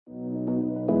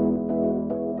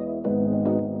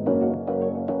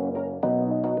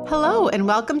Hello, and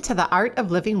welcome to the Art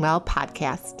of Living Well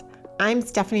podcast. I'm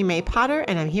Stephanie May Potter,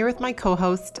 and I'm here with my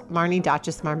co-host, Marnie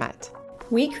Dotches-Marmette.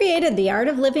 We created the Art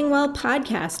of Living Well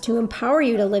podcast to empower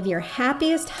you to live your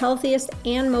happiest, healthiest,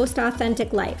 and most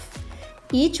authentic life.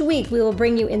 Each week, we will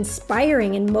bring you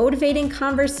inspiring and motivating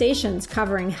conversations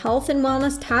covering health and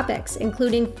wellness topics,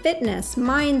 including fitness,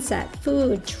 mindset,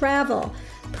 food, travel,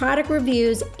 product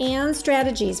reviews, and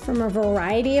strategies from a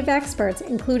variety of experts,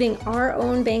 including our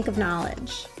own bank of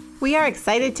knowledge. We are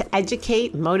excited to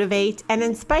educate, motivate, and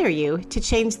inspire you to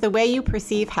change the way you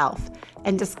perceive health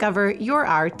and discover your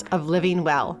art of living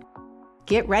well.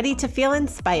 Get ready to feel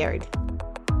inspired.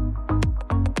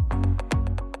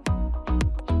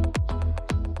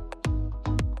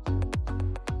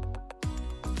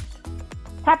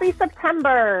 Happy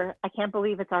September! I can't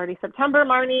believe it's already September,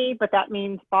 Marnie, but that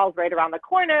means fall's right around the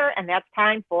corner, and that's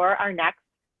time for our next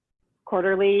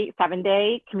quarterly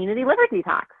 7-day community liver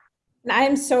detox.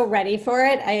 I'm so ready for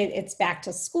it. It's back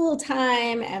to school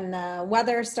time and the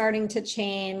weather's starting to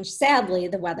change. Sadly,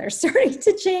 the weather's starting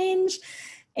to change.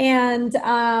 And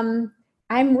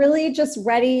I'm really just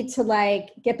ready to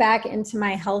get back into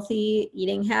my healthy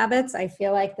eating habits. I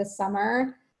feel like this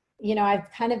summer,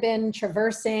 I've kind of been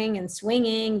traversing and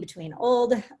swinging between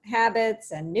old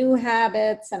habits and new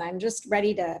habits, and I'm just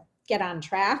ready to get on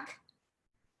track.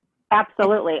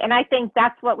 Absolutely. And I think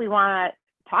that's what we want to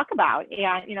talk about.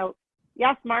 And,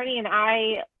 yes, Marnie and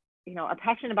I, are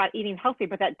passionate about eating healthy,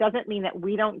 but that doesn't mean that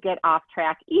we don't get off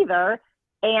track either.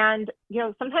 And,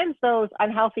 sometimes those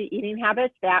unhealthy eating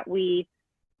habits that we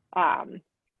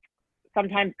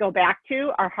sometimes go back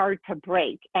to are hard to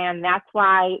break. And that's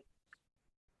why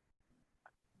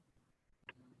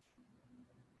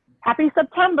happy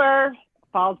September.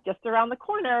 Fall's just around the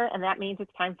corner, and that means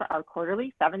it's time for our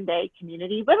quarterly 7-day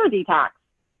community liver detox.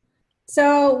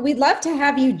 So we'd love to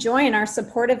have you join our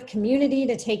supportive community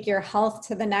to take your health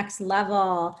to the next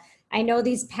level. I know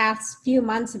these past few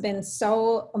months have been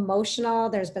so emotional.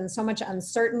 There's been so much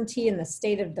uncertainty in the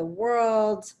state of the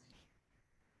world.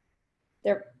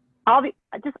 All the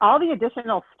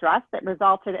additional stress that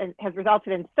has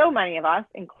resulted in so many of us,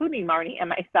 including Marnie and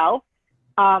myself,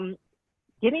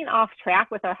 getting off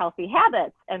track with our healthy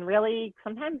habits. And really,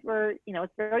 sometimes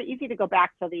it's very easy to go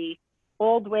back to the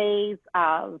old ways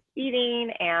of eating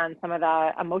and some of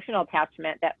the emotional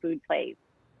attachment that food plays.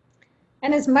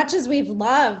 And as much as we've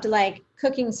loved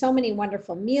cooking so many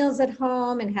wonderful meals at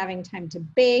home and having time to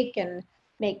bake and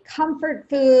make comfort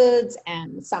foods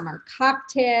and summer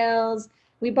cocktails,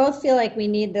 we both feel like we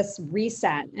need this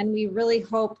reset, and we really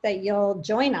hope that you'll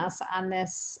join us on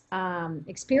this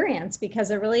experience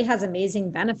because it really has amazing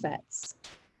benefits.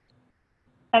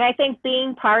 And I think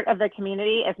being part of the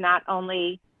community is not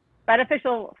only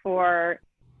beneficial for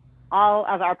all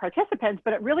of our participants,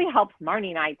 but it really helps Marnie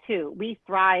and I too. We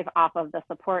thrive off of the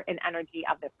support and energy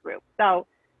of this group. So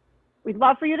we'd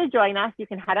love for you to join us. You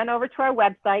can head on over to our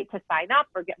website to sign up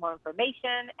or get more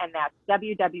information, and that's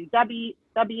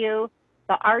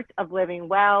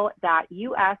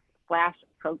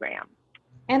www.theartoflivingwell.us/program.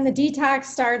 And the detox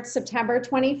starts September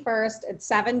 21st. It's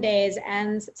 7 days,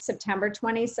 ends September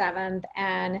 27th,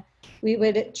 and we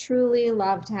would truly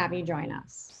love to have you join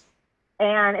us.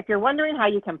 And if you're wondering how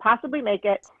you can possibly make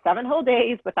it 7 whole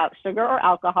days without sugar or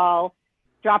alcohol,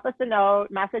 drop us a note,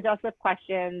 message us with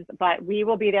questions, but we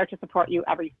will be there to support you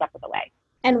every step of the way.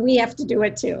 And we have to do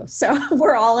it too. So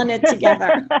we're all in it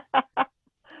together.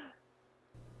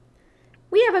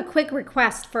 We have a quick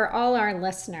request for all our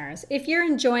listeners. If you're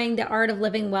enjoying the Art of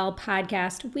Living Well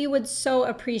podcast, we would so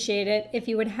appreciate it if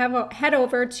you would head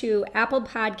over to Apple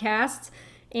Podcasts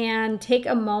and take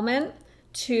a moment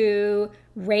to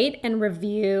rate and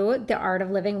review the Art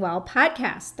of Living Well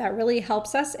podcast. That really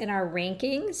helps us in our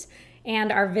rankings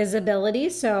and our visibility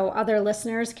so other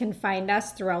listeners can find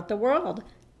us throughout the world.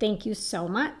 Thank you so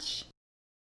much.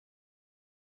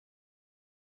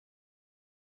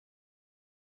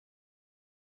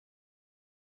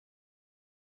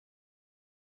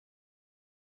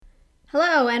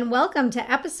 Hello, and welcome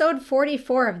to episode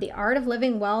 44 of the Art of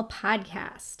Living Well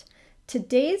podcast.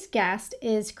 Today's guest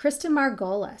is Krista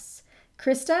Margolis.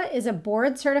 Krista is a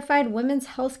board-certified women's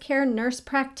healthcare nurse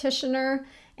practitioner,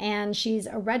 and she's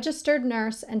a registered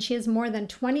nurse, and she has more than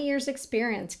 20 years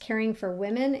experience caring for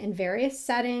women in various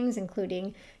settings,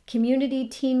 including community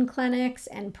teen clinics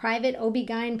and private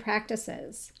OB/GYN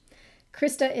practices.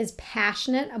 Krista is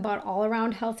passionate about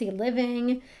all-around healthy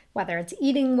living, whether it's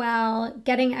eating well,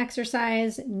 getting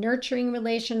exercise, nurturing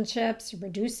relationships,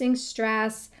 reducing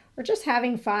stress, or just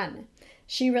having fun.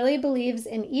 She really believes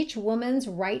in each woman's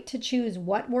right to choose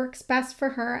what works best for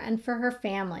her and for her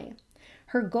family.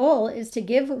 Her goal is to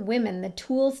give women the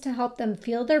tools to help them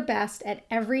feel their best at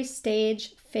every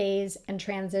stage, phase, and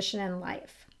transition in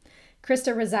life.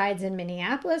 Krista resides in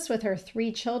Minneapolis with her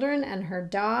 3 children and her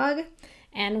dog.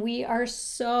 And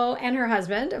and her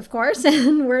husband, of course,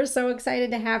 and we're so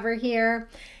excited to have her here.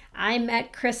 I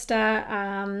met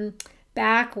Krista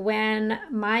back when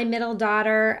my middle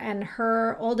daughter and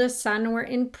her oldest son were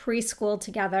in preschool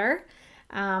together.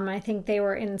 I think they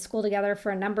were in school together for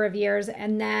a number of years.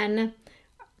 And then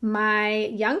my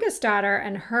youngest daughter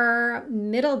and her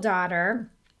middle daughter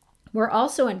were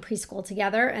also in preschool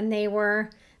together, and they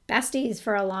were besties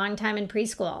for a long time in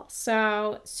preschool.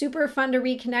 So super fun to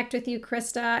reconnect with you,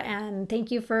 Krista, and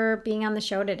thank you for being on the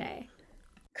show today.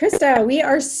 Krista, we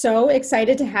are so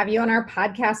excited to have you on our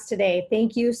podcast today.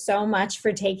 Thank you so much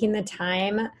for taking the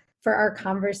time for our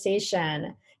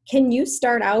conversation. Can you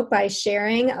start out by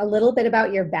sharing a little bit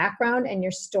about your background and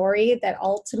your story that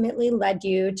ultimately led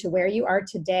you to where you are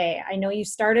today? I know you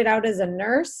started out as a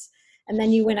nurse, and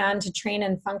then you went on to train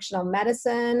in functional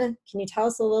medicine. Can you tell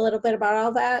us a little bit about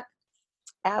all that?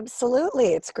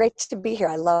 Absolutely. It's great to be here.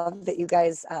 I love that you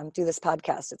guys do this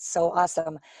podcast. It's so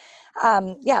awesome.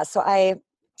 So I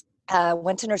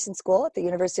went to nursing school at the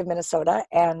University of Minnesota,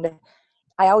 and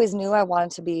I always knew I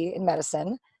wanted to be in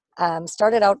medicine.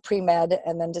 Started out pre-med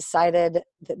and then decided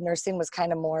that nursing was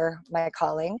kind of more my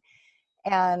calling,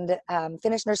 and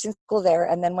finished nursing school there,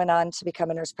 and then went on to become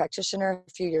a nurse practitioner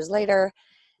a few years later,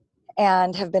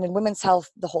 and have been in women's health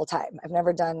the whole time. I've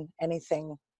never done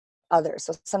anything other.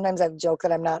 So sometimes I've joked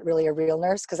that I'm not really a real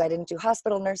nurse because I didn't do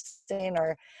hospital nursing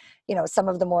or, some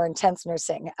of the more intense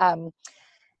nursing.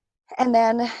 And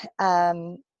then,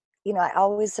 I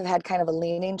always have had kind of a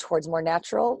leaning towards more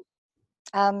natural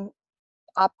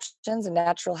options and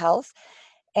natural health.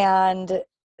 And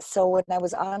so when I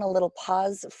was on a little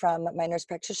pause from my nurse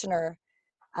practitioner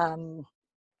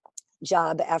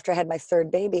job after I had my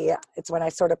 3rd baby, it's when I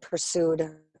sort of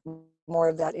pursued more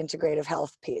of that integrative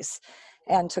health piece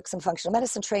and took some functional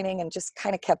medicine training and just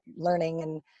kind of kept learning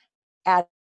and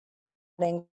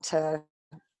adding to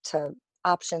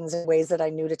options and ways that I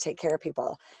knew to take care of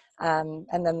people.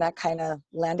 And then that kind of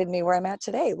landed me where I'm at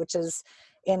today, which is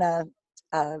in a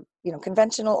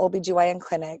conventional OBGYN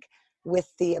clinic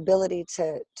with the ability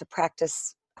to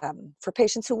practice for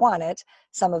patients who want it,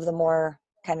 some of the more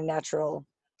kind of natural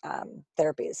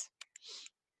therapies.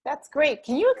 That's great.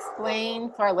 Can you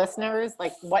explain for our listeners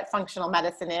like what functional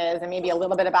medicine is and maybe a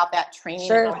little bit about that training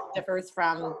Sure. and how it differs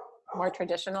from more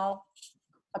traditional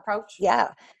approach?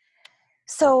 Yeah.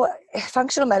 So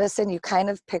functional medicine, you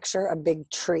kind of picture a big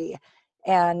tree.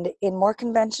 And in more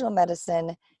conventional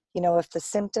medicine, if the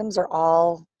symptoms are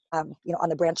all, on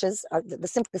the branches,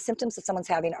 the symptoms that someone's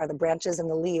having are the branches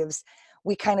and the leaves,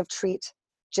 we kind of treat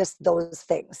just those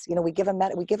things. We give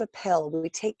we give a pill, we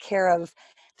take care of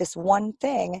this one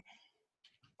thing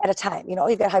at a time. You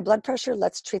got high blood pressure,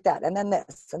 let's treat that. And then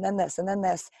this, and then this, and then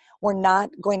this. We're not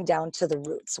going down to the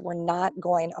roots. We're not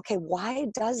going, okay, why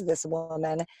does this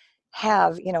woman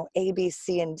have, A, B,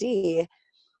 C, and D?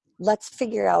 Let's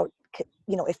figure out,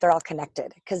 if they're all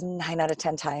connected, because 9 out of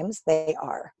 10 times they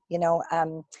are.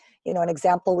 An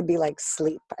example would be like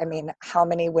sleep. I mean, how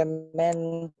many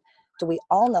women do we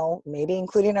all know, maybe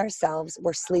including ourselves,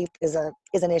 where sleep is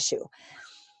an issue?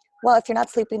 Well, if you're not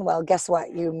sleeping well, guess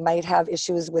what? You might have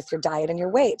issues with your diet and your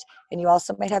weight. And you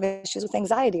also might have issues with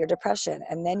anxiety or depression.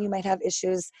 And then you might have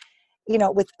issues,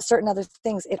 with certain other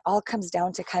things. It all comes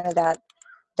down to kind of that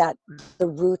the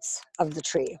roots of the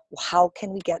tree. How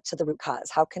can we get to the root cause?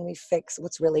 How can we fix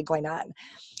what's really going on?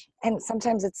 And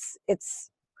sometimes it's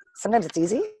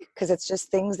easy because it's just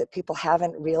things that people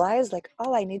haven't realized, like,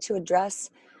 oh, I need to address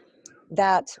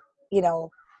that,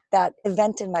 that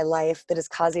event in my life that is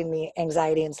causing me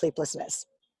anxiety and sleeplessness,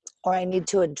 or I need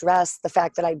to address the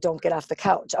fact that I don't get off the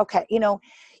couch. Okay.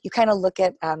 You kind of look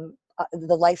at the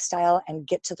lifestyle and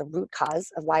get to the root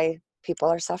cause of why people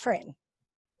are suffering.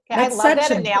 Yeah, I love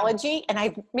that analogy. And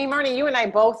Marnie, you and I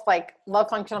both love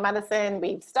functional medicine.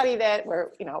 We've studied it.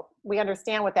 We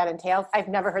understand what that entails. I've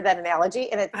never heard that analogy,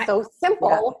 and it's so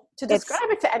simple to describe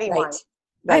it to anyone.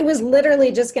 Right. I was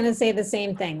literally just going to say the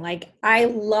same thing. I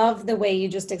love the way you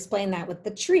just explained that with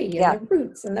the tree and the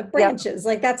roots and the branches.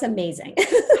 That's amazing.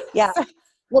 Yeah.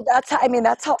 Well, that's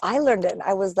how I learned it. And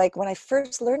I was like, when I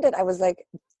first learned it, I was like,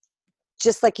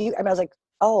 just like you, I was like,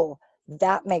 oh,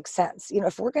 that makes sense.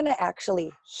 If we're going to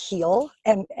actually heal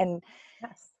and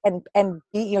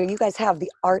be, you guys have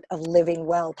the Art of Living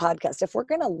Well podcast. If we're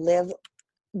going to live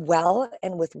well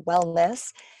and with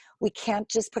wellness, we can't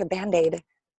just put a Band-Aid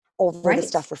over the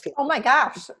stuff we're feeling. Oh my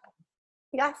gosh.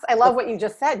 Yes. I love what you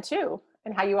just said too,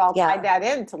 and how you all tied that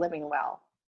into living well.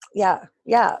 Yeah.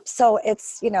 Yeah. So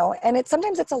it's, and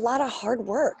sometimes it's a lot of hard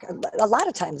work. A lot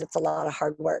of times it's a lot of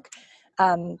hard work.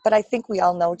 But I think we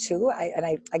all know too.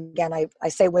 I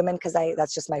say women because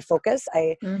that's just my focus.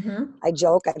 I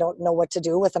joke, I don't know what to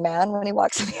do with a man when he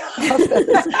walks in the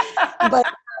office, but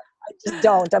I just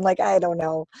don't. I'm like, I don't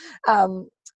know.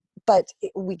 But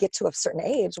we get to a certain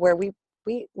age where we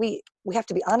have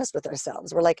to be honest with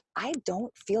ourselves. We're like, I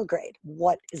don't feel great.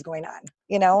 What is going on?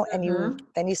 And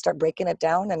then you start breaking it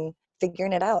down and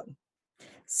figuring it out.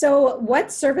 So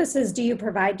what services do you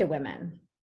provide to women?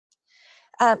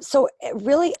 So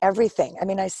really everything. I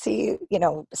mean, I see,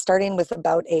 starting with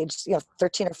about age,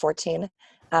 13 or 14,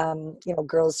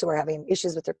 girls who are having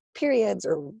issues with their periods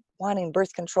or wanting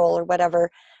birth control or whatever,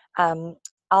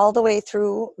 all the way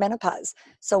through menopause.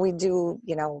 So we do,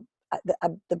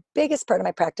 the biggest part of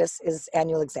my practice is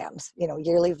annual exams,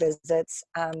 yearly visits,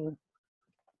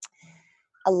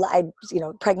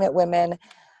 pregnant women.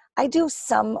 I do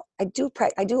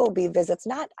OB visits,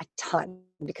 not a ton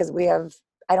because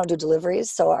I don't do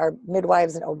deliveries. So our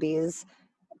midwives and OBs,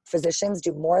 physicians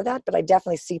do more of that, but I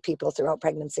definitely see people throughout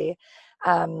pregnancy.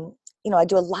 I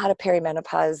do a lot of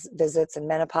perimenopause visits and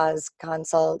menopause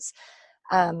consults.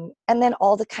 And then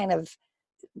all the kind of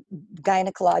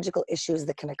gynecological issues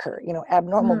that can occur,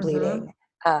 abnormal bleeding,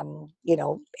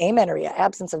 amenorrhea,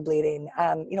 absence of bleeding,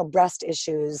 breast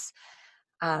issues,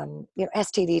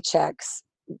 STD checks,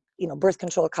 birth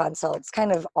control consults,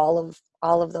 kind of all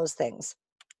of those things.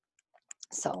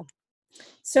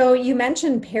 So you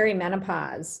mentioned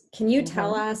perimenopause. Can you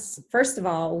tell us, first of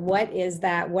all, what is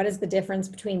that? What is the difference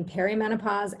between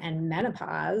perimenopause and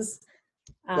menopause?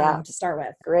 To start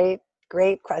with.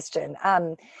 Great question.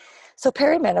 So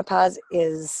perimenopause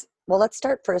is, well, let's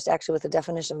start first actually with the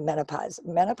definition of menopause.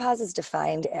 Menopause is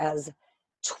defined as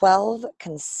 12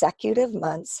 consecutive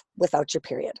months without your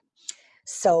period.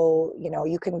 So,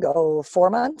 you can go 4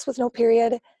 months with no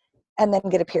period and then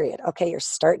get a period. Okay, you're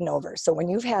starting over. So when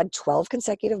you've had 12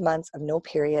 consecutive months of no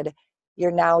period,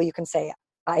 you can say,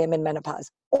 I am in menopause.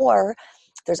 Or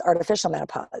there's artificial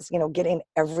menopause, getting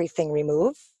everything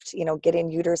removed,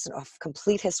 getting uterus and a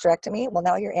complete hysterectomy. Well,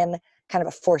 now you're in kind of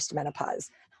a forced menopause.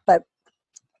 But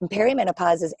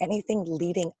perimenopause is anything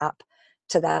leading up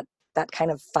to that kind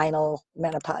of final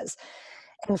menopause.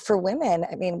 And for women,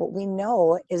 I mean, what we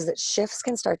know is that shifts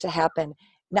can start to happen,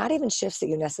 not even shifts that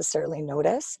you necessarily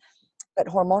notice, but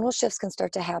hormonal shifts can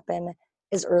start to happen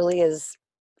as early as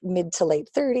mid to late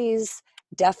 30s,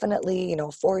 definitely,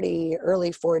 40,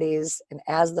 early 40s. And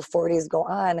as the 40s go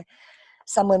on,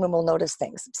 some women will notice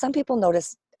things. Some people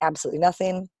notice absolutely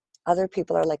nothing. Other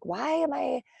people are like, why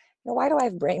do I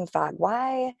have brain fog?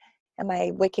 Why am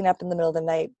I waking up in the middle of the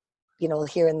night,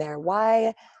 here and there?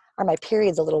 Why are my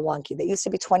periods a little wonky? They used to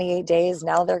be 28 days.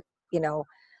 Now they're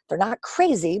not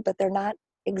crazy, but they're not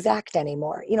exact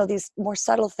anymore. These more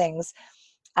subtle things.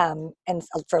 And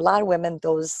for a lot of women,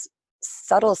 those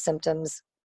subtle symptoms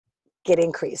get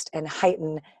increased and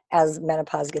heighten as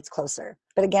menopause gets closer.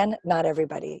 But again, not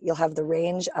everybody. You'll have the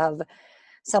range of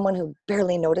someone who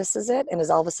barely notices it and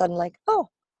is all of a sudden like, oh,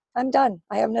 I'm done.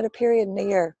 I haven't had a period in a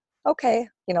year. Okay,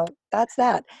 that's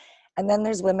that. And then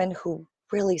there's women who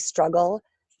really struggle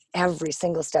every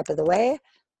single step of the way,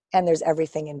 and there's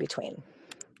everything in between.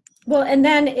 Well, and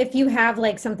then if you have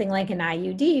like something like an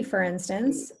IUD, for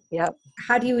instance, yep.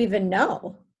 How do you even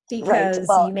know? Because right.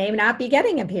 Well, you may not be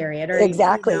getting a period, or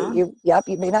exactly. You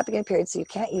may not be getting a period, so you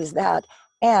can't use that.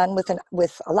 And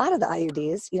with a lot of the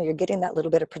IUDs, you're getting that little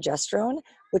bit of progesterone,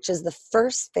 which is the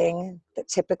first thing that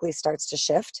typically starts to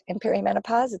shift in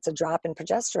perimenopause. It's a drop in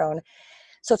progesterone.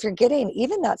 So if you're getting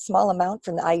even that small amount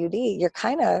from the IUD, you're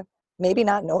kind of maybe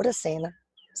not noticing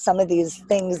some of these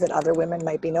things that other women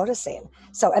might be noticing.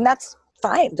 So, and that's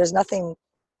fine. There's nothing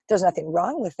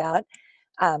wrong with that.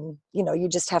 You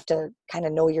just have to kind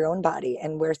of know your own body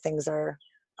and where things are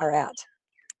at.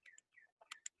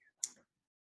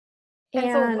 And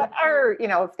so what are,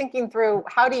 thinking through,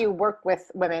 how do you work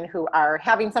with women who are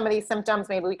having some of these symptoms?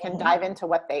 Maybe we can dive into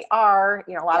what they are.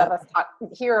 A lot of us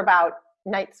hear about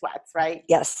night sweats, right?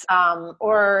 Yes.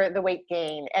 Or the weight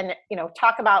gain, and,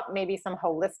 talk about maybe some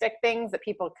holistic things that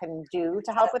people can do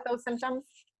to help with those symptoms.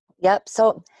 Yep.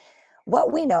 So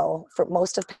what we know for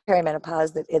most of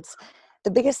perimenopause, that it's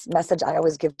the biggest message I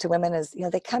always give to women is,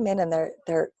 they come in and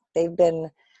they've been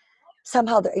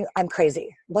somehow, I'm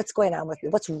crazy. What's going on with me?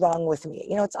 What's wrong with me?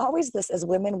 It's always this, as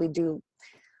women,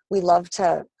 we love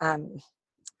to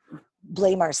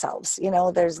blame ourselves.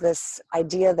 There's this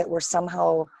idea that we're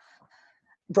somehow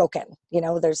broken.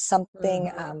 There's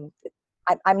something,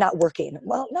 I'm not working.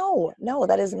 Well, no,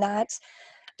 that is not,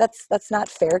 that's not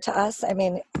fair to us. I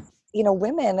mean,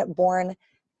 women born,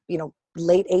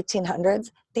 late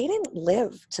 1800s, they didn't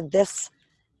live to this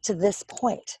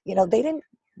point. They didn't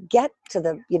get to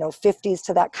the 50s,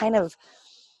 to that kind of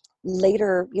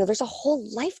later. There's a whole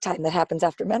lifetime that happens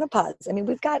after menopause. I mean,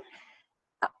 we've got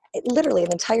literally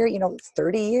an entire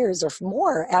 30 years or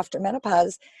more after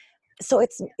menopause. So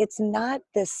it's not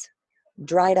this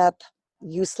dried up,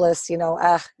 useless,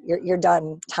 you're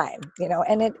done time,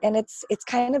 and it's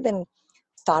kind of been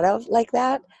thought of like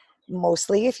that,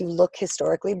 mostly if you look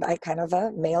historically, by kind of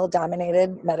a male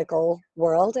dominated medical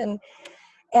world. And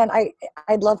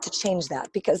I'd love to change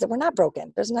that, because we're not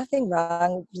broken. There's nothing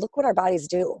wrong. Look what our bodies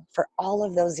do for all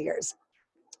of those years,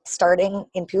 starting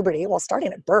in puberty. Well,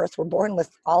 starting at birth, we're born with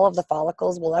all of the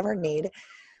follicles we'll ever need.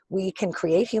 We can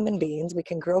create human beings. We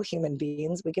can grow human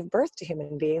beings. We give birth to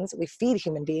human beings. We feed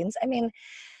human beings. I mean,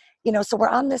 so we're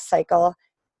on this cycle,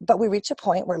 but we reach a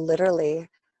point where literally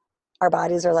our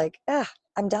bodies are like,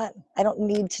 I'm done. I don't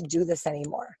need to do this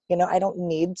anymore. I don't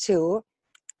need to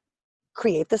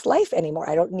create this life anymore.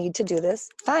 I don't need to do this.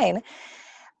 Fine.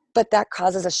 But that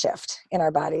causes a shift in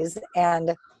our bodies.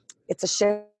 And it's a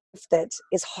shift that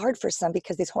is hard for some,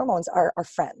 because these hormones are our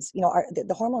friends.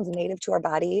 The hormones native to our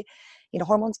body,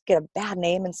 hormones get a bad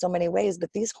name in so many ways,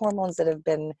 but these hormones that have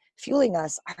been fueling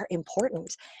us are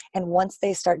important. And once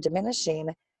they start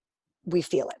diminishing, we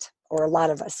feel it, or a lot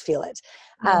of us feel it.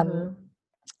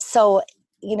 So,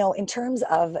 in terms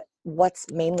of what's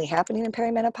mainly happening in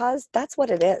perimenopause, that's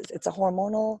what it is. It's a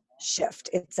hormonal shift.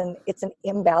 It's an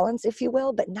imbalance, if you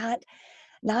will, but not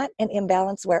an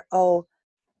imbalance where,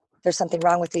 there's something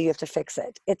wrong with you have to fix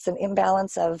it. It's an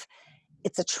imbalance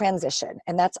it's a transition.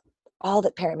 And that's all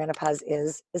that perimenopause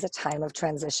is a time of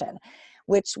transition,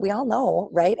 which we all know,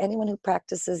 right? Anyone who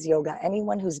practices yoga,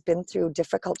 anyone who's been through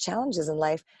difficult challenges in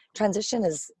life, transition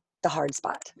is the hard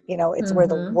spot. It's where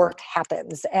the work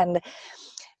happens. And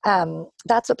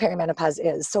that's what perimenopause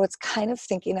is. So it's kind of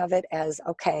thinking of it as,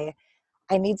 okay,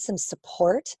 I need some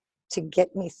support to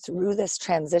get me through this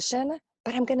transition,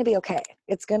 but I'm going to be okay.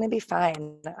 It's going to be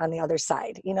fine on the other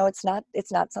side. It's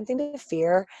not something to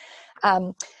fear.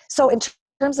 So in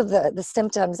terms of the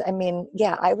symptoms, I mean,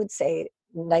 yeah, I would say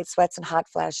night sweats and hot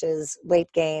flashes,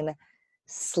 weight gain,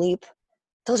 sleep.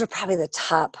 Those are probably the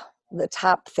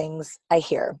top things I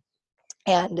hear.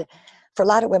 And for a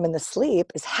lot of women, the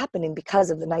sleep is happening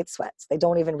because of the night sweats. They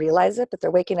don't even realize it, but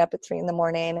they're waking up at 3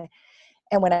 a.m.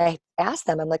 And when I ask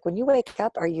them, I'm like, when you wake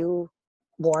up, are you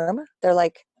warm? They're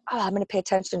like, I'm going to pay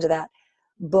attention to that.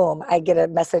 Boom. I get a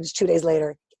message 2 days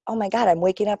later. Oh my God, I'm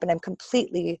waking up and I'm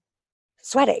completely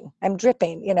sweating. I'm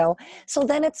dripping, So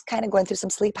then it's kind of going through some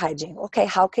sleep hygiene. Okay,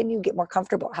 how can you get more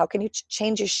comfortable? How can you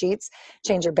change your sheets,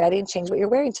 change your bedding, change what you're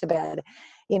wearing to bed?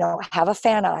 Have a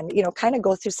fan on, kind of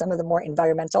go through some of the more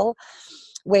environmental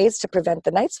ways to prevent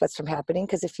the night sweats from happening.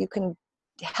 Because if you can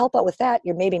help out with that,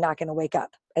 you're maybe not going to wake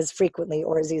up as frequently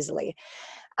or as easily.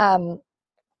 And,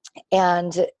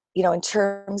 in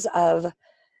terms of,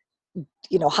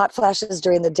 hot flashes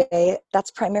during the day,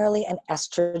 that's primarily an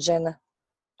estrogen,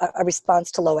 a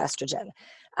response to low estrogen.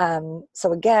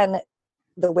 So again,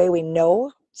 the way we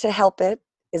know to help it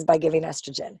is by giving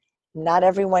estrogen. Not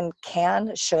everyone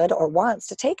can, should, or wants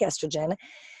to take estrogen.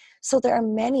 So there are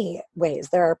many ways.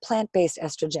 There are plant-based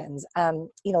estrogens.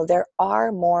 There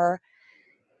are more,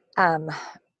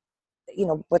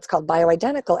 what's called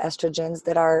bioidentical estrogens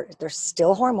they're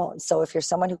still hormones. So if you're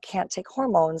someone who can't take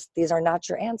hormones, these are not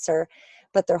your answer,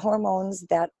 but they're hormones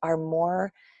that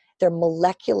are they're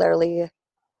molecularly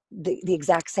the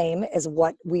exact same as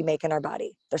what we make in our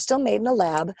body. They're still made in a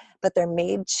lab, but they're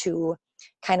made to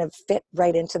kind of fit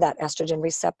right into that estrogen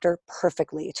receptor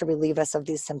perfectly to relieve us of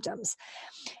these symptoms.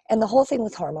 And the whole thing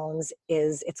with hormones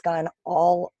is it's gone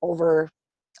all over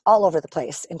the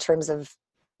place in terms of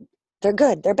they're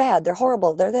good, they're bad, they're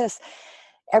horrible, they're this.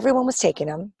 Everyone was taking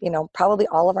them, probably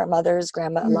all of our mothers, a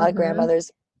lot of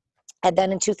grandmothers. And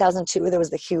then in 2002, there was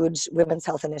the huge Women's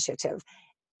Health Initiative.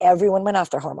 Everyone went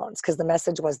off their hormones because the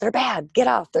message was, they're bad, get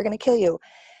off, they're going to kill you.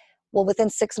 Well, within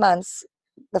 6 months,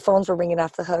 the phones were ringing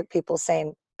off the hook, people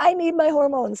saying, I need my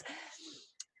hormones.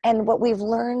 And what we've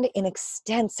learned in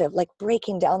extensive, like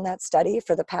breaking down that study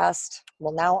for the past,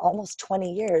 now almost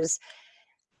 20 years,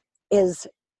 is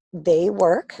they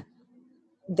work.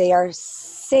 They are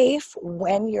safe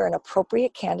when you're an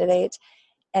appropriate candidate,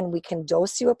 and we can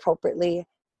dose you appropriately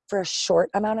for a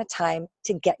short amount of time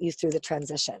to get you through the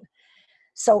transition.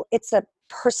 So it's a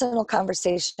personal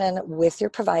conversation with your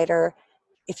provider.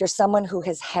 If you're someone who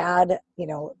has had,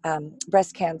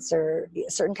 breast cancer,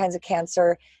 certain kinds of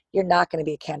cancer, you're not going to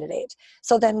be a candidate.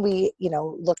 So then we,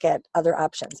 look at other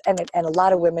options. And a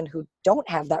lot of women who don't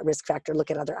have that risk factor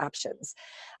look at other options.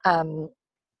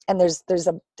 there's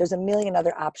a million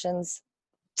other options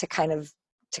to kind of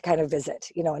visit,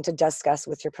 and to discuss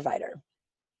with your provider.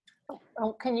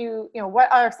 Oh, can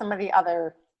what are some of the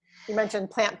other, you mentioned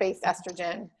plant-based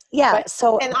estrogen. Yeah.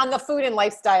 And on the food and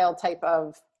lifestyle type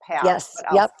of path. Yes.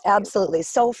 Yep. Absolutely.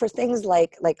 So for things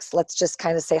like let's just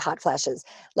kind of say hot flashes.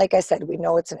 Like I said, we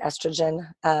know it's an estrogen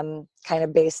kind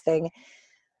of base thing.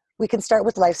 We can start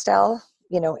with lifestyle,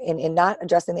 in not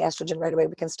addressing the estrogen right away.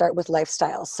 We can start with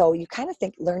lifestyle. So you kind of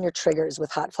learn your triggers with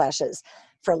hot flashes.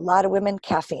 For a lot of women,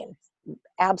 caffeine,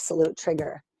 absolute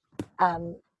trigger.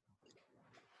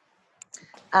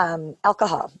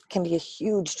 Alcohol can be a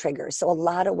huge trigger. So a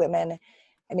lot of women,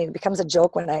 it becomes a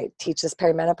joke when I teach this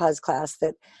perimenopause class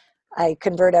that I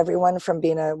convert everyone from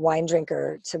being a wine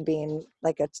drinker to being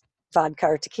like a vodka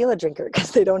or tequila drinker,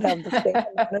 because they don't have the same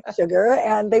amount of sugar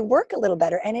and they work a little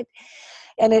better. And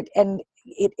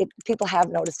people have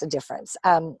noticed a difference.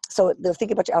 So they'll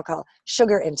think about your alcohol,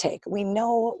 sugar intake. We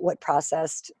know what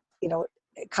processed,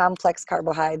 complex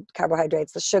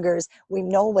carbohydrates, the sugars, we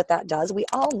know what that does. We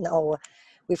all know,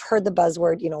 we've heard the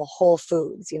buzzword, whole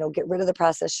foods, get rid of the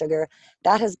processed sugar.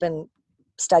 That has been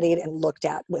studied and looked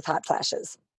at with hot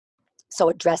flashes. So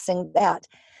addressing that,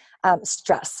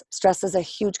 stress is a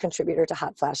huge contributor to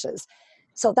hot flashes.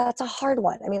 So that's a hard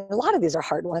one. A lot of these are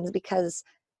hard ones because,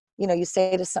 you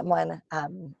say to someone,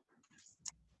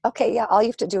 okay, yeah, all you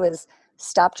have to do is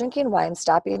stop drinking wine,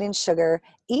 stop eating sugar,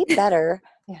 eat better,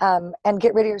 and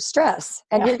get rid of your stress,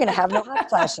 and you're going to have no hot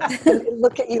flashes. And they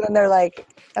look at you and they're like,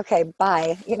 okay,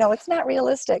 bye. It's not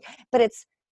realistic, but it's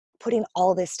putting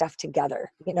all this stuff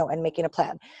together, and making a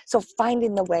plan. So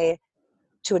finding the way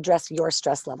to address your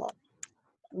stress level,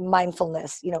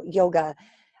 mindfulness, yoga,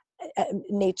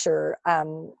 nature,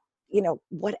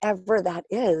 whatever that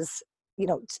is,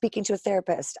 speaking to a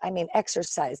therapist,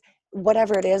 exercise,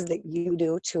 whatever it is that you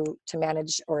do to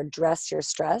manage or address your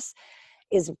stress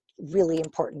is really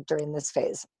important during this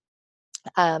phase.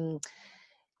 And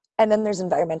then there's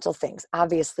environmental things.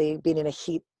 Obviously, being in a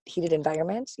heated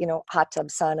environment, hot tub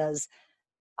saunas,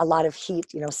 a lot of heat,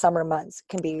 summer months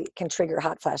can trigger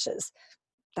hot flashes.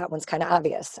 That one's kind of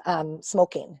obvious.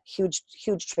 Smoking, huge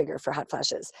trigger for hot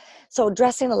flashes. So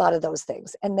addressing a lot of those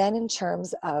things. And then in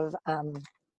terms of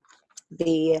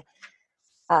the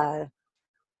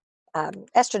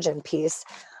estrogen piece,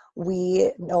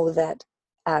 we know that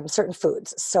certain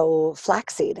foods, so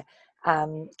flaxseed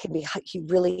can be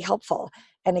really helpful.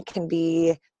 And it can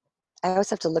be, I always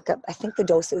have to look up, I think the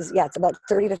dose is, it's about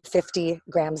 30 to 50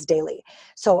 grams daily.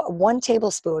 So 1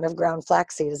 tablespoon of ground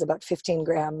flaxseed is about 15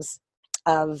 grams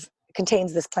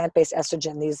contains this plant-based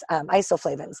estrogen, these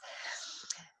isoflavones.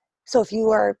 So if you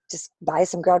are just buy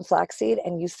some ground flaxseed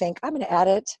and you think, I'm going to add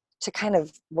it to kind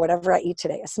of whatever I eat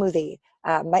today, a smoothie,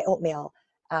 my oatmeal,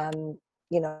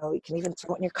 you can even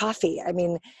throw it in your coffee.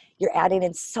 You're adding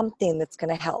in something that's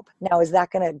going to help. Now, is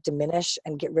that going to diminish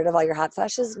and get rid of all your hot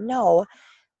flashes? No.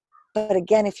 But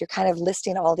again, if you're kind of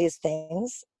listing all these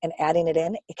things and adding it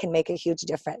in, it can make a huge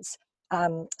difference.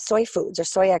 Soy foods or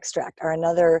soy extract are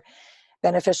another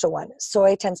beneficial one.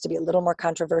 Soy tends to be a little more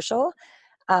controversial.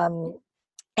 And,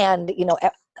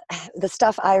 the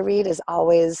stuff I read is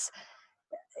always,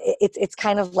 it's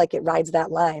kind of like it rides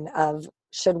that line of,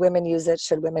 should women use it?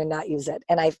 Should women not use it?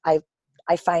 And I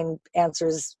find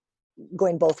answers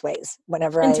going both ways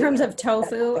whenever in terms of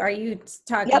tofu, are you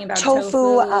talking about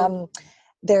tofu?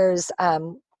 There's,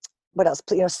 what else?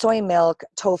 Soy milk,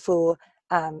 tofu,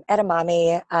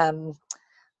 edamame.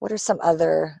 What are some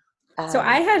other? So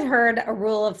I had heard a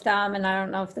rule of thumb, and I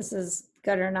don't know if this is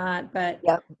good or not, but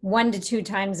 1 to 2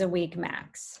 times a week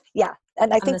max. Yeah.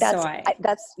 And I think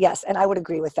that's yes. And I would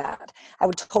agree with that. I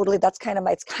would totally, it's kind of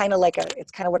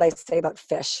what I say about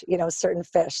fish, certain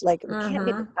fish, like we can't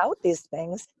live without these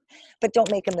things, but don't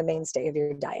make them the mainstay of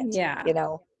your diet. Yeah.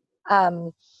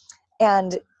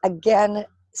 And again,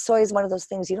 soy is one of those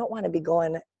things you don't want to be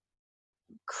going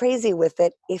crazy with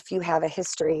it if you have a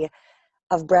history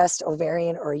of breast,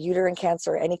 ovarian, or uterine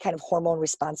cancer, or any kind of hormone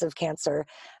responsive cancer.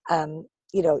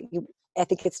 I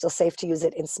think it's still safe to use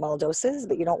it in small doses,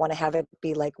 but you don't want to have it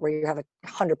be like where you have a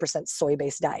 100%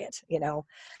 soy-based diet,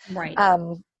 Right.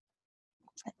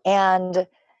 And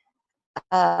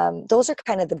those are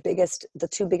kind of the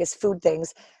 2 biggest food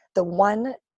things. The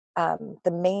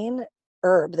main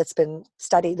herb that's been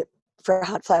studied for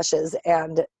hot flashes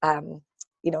and,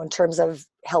 in terms of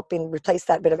helping replace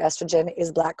that bit of estrogen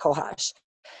is black cohosh.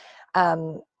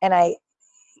 And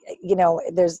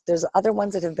there's other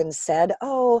ones that have been said,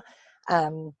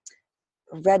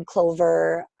 red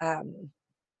clover,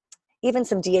 even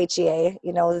some DHEA,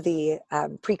 the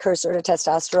precursor to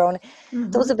testosterone.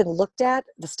 Those have been looked at.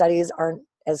 The studies aren't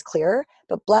as clear,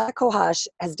 but black cohosh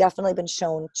has definitely been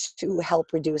shown to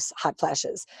help reduce hot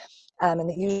flashes. And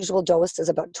the usual dose is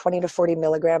about 20 to 40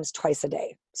 milligrams twice a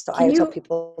day. So I tell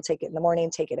people take it in the morning,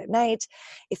 take it at night.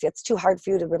 If it's too hard for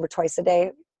you to remember twice a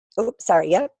day, oops, sorry,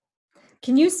 yep.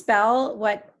 Can you spell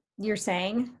what you're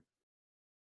saying?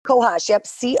 Cohosh, yep,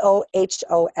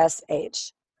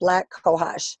 Cohosh, black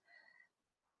cohosh.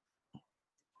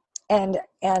 And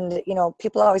you know,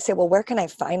 people always say, well, where can I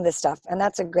find this stuff? And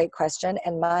that's a great question.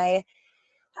 And I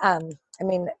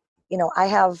mean, you know, I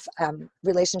have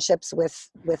relationships with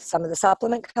some of the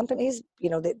supplement companies, you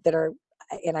know, that are,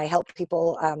 and I help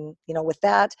people, you know, with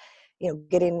that, you know,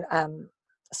 getting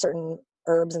certain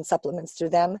herbs and supplements through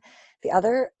them. The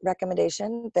other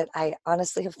recommendation that I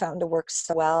honestly have found to work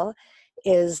so well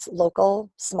is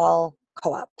local small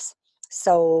co-ops.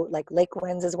 So like Lake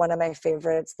Winds is one of my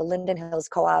favorites, the Linden Hills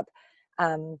Co-op. You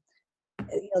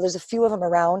know, there's a few of them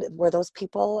around where those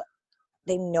people,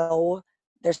 they know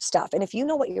their stuff. And if you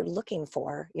know what you're looking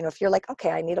for, you know, if you're like,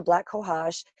 okay, I need a black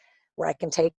cohosh where I can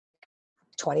take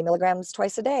 20 milligrams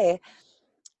twice a day,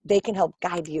 they can help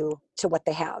guide you to what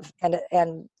they have.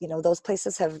 And you know, those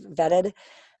places have vetted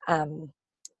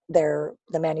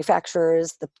the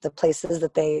manufacturers, the places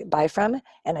that they buy from,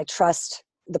 and I trust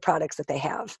the products that they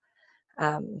have.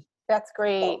 That's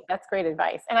great. That's great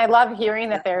advice. And I love hearing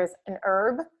that there's an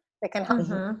herb that can help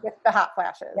with the hot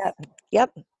flashes.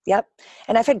 Yep.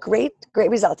 And I've had great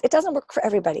results. It doesn't work for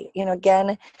everybody. You know,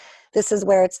 again, this is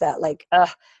where it's that like,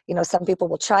 you know, some people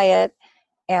will try it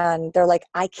and they're like,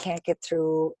 I can't get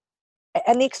through.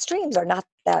 And the extremes are not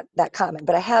that common,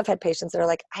 but I have had patients that are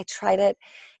like, I tried it.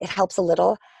 It helps a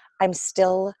little. I'm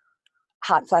still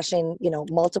hot flashing, you know,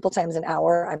 multiple times an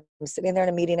hour. I'm sitting there in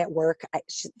a meeting at work.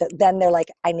 Then they're like,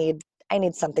 I need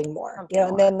something more, you know,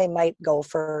 and then they might go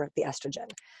for the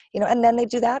estrogen, you know, and then they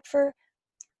do that for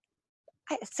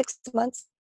 6 months,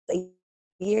 a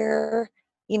year,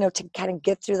 you know, to kind of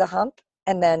get through the hump,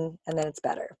 and then it's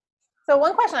better. So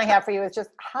one question I have for you is just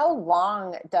how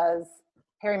long does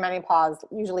perimenopause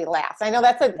usually last? I know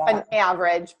that's an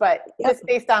average, but just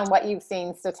based on what you've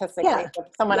seen statistically,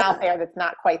 someone out there that's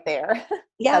not quite there.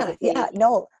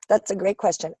 No, that's a great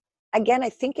question. Again, I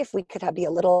think if we could be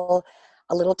a little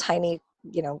tiny,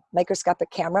 you know, microscopic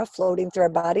camera floating through our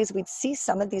bodies, we'd see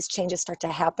some of these changes start to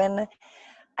happen.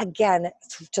 Again,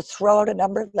 to throw out a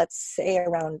number, let's say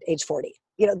around age 40,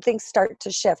 you know, things start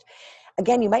to shift.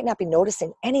 Again, you might not be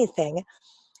noticing anything.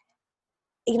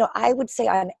 You know, I would say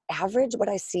on average, what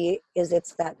I see is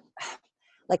it's that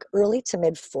like early to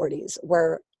mid 40s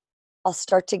where I'll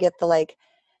start to get the like,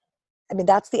 I mean,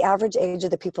 that's the average age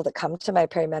of the people that come to my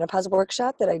perimenopause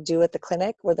workshop that I do at the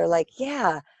clinic, where they're like,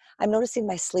 yeah, I'm noticing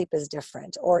my sleep is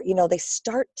different. Or, you know, they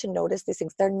start to notice these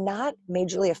things. They're not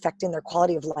majorly affecting their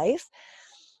quality of life.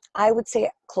 I would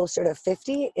say closer to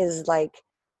 50 is like,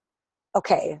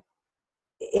 okay,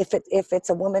 if it's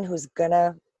a woman who's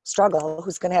gonna struggle,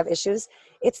 who's gonna have issues,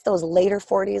 it's those later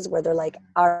 40s where they're like,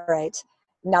 all right,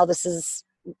 now this is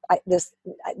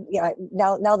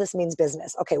now this means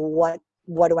business. Okay, what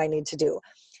do I need to do?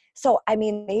 So I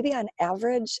mean, maybe on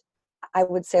average, I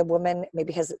would say a woman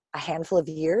maybe has a handful of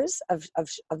years of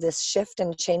this shift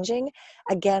and changing.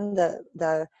 Again,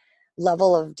 the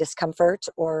level of discomfort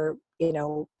or, you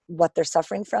know, what they're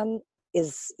suffering from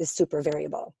is super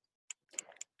variable.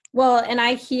 Well, and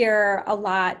I hear a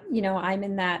lot, you know, I'm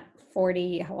in that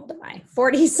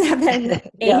 47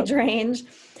 age range.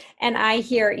 And I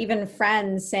hear even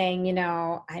friends saying, you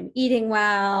know, I'm eating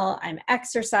well, I'm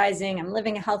exercising, I'm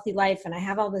living a healthy life, and I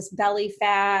have all this belly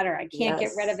fat, or I can't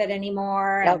get rid of it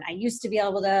anymore. And I used to be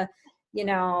able to, you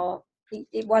know,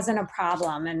 it wasn't a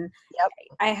problem. And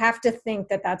I have to think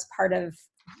that that's part of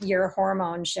your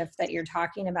hormone shift that you're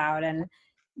talking about. And,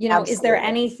 you know, is there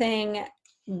anything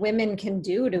women can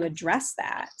do to address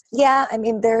that? Yeah, I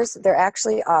mean, there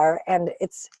actually are, and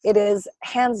it is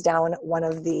hands down one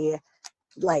of the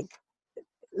like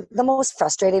the most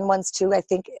frustrating ones too. I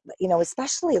think, you know,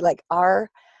 especially like our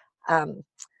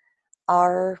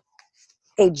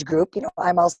age group. You know,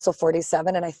 I'm also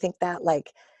 47, and I think that like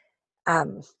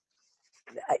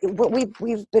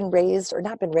we've been raised, or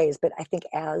not been raised, but I think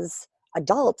as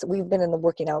adults we've been in the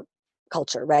working out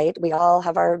culture, right? We all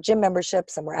have our gym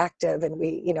memberships and we're active, and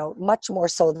we, you know, much more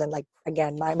so than like,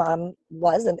 again, my mom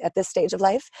was at this stage of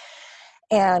life.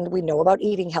 And we know about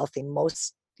eating healthy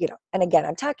most, you know, and again,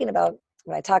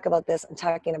 when I talk about this, I'm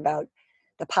talking about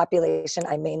the population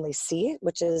I mainly see,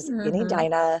 which is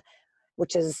Edina,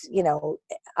 which is, you know,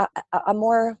 a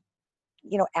more,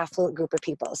 you know, affluent group of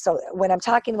people. So when I'm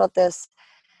talking about this,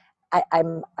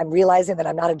 I'm realizing that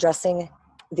I'm not addressing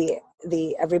the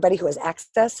everybody who has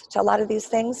access to a lot of these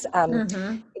things.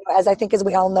 You as I think, as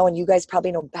we all know, and you guys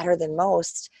probably know better than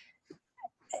most,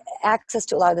 access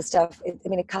to a lot of this stuff,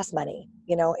 it costs money.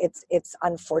 It's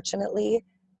unfortunately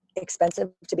expensive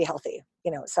to be healthy,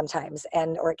 sometimes,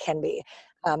 or it can be.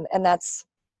 And that's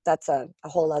a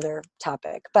whole other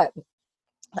topic. But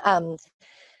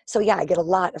so yeah, I get a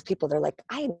lot of people, they're like,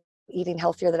 I'm eating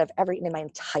healthier than I've ever eaten in my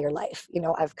entire life.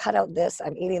 I've cut out this,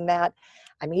 I'm eating that,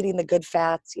 I'm eating the good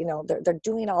fats, they're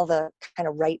doing all the kind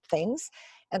of right things.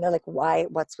 And they're like,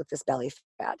 what's with this belly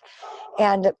fat?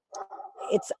 And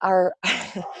it's our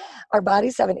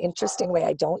bodies have an interesting way.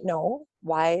 I don't know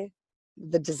why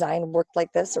the design worked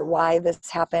like this or why this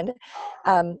happened.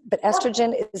 But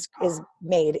estrogen is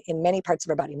made in many parts of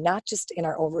our body, not just in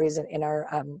our ovaries and in our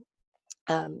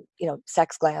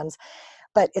sex glands,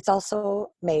 but it's also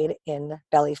made in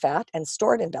belly fat and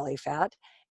stored in belly fat.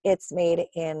 It's made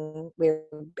we have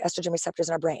estrogen receptors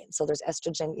in our brain. So there's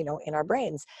estrogen, in our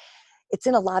brains. It's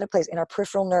in a lot of places, in our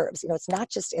peripheral nerves. It's not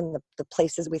just in the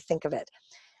places we think of it.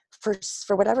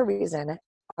 For whatever reason,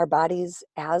 our bodies,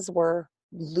 as we're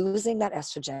losing that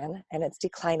estrogen and it's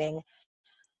declining,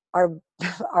 are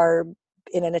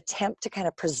in an attempt to kind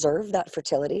of preserve that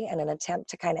fertility and an attempt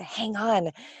to kind of hang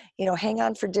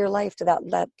on for dear life to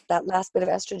that last bit of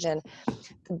estrogen.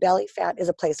 The belly fat is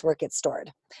a place where it gets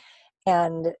stored.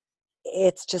 And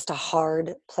it's just a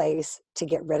hard place to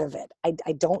get rid of it.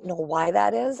 I don't know why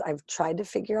that is. I've tried to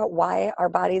figure out why our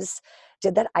bodies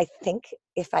did that. I think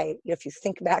if you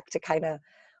think back to kind of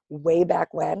way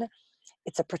back when,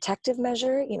 it's a protective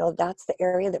measure. That's the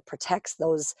area that protects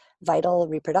those vital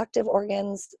reproductive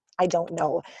organs. I don't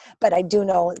know, but I do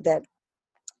know that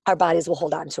our bodies will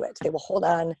hold on to it. They will hold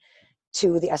on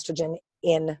to the estrogen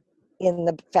in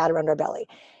the fat around our belly.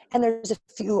 And there's a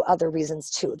few other reasons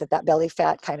too that belly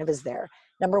fat kind of is there.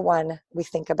 Number one, we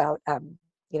think about,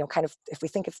 if we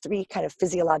think of three kind of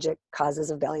physiologic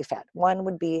causes of belly fat, one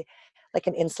would be like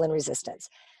an insulin resistance.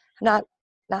 I'm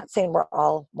not saying we're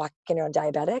all walking around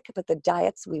diabetic, but the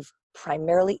diets we've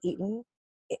primarily eaten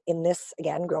in this,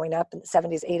 again, growing up in the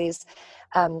 70s, 80s,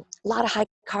 a lot of high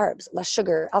carbs, less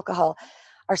sugar, alcohol,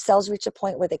 our cells reach a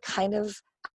point where they kind of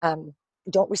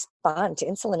don't respond to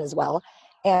insulin as well.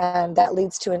 And that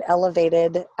leads to an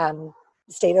elevated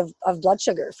state of blood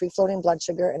sugar, free-floating blood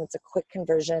sugar, and it's a quick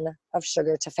conversion of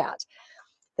sugar to fat.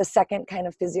 The second kind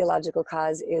of physiological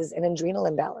cause is an adrenal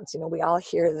imbalance. We all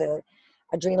hear the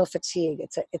adrenal fatigue.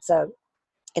 It's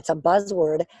a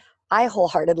buzzword. I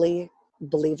wholeheartedly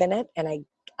believe in it, and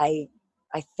I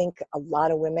think a lot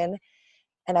of women,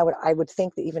 and I would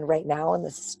think that even right now in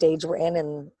the stage we're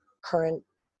in current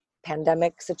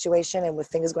pandemic situation and with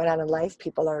things going on in life,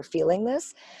 people are feeling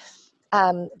this.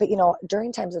 But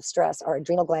during times of stress, our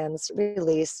adrenal glands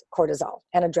release cortisol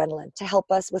and adrenaline to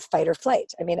help us with fight or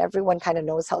flight. Everyone kind of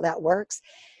knows how that works.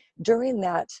 During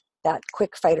that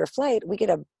quick fight or flight, we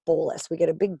get a bolus, we get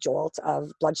a big jolt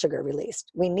of blood sugar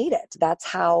released. We need it. That's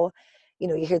how,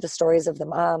 you hear the stories of the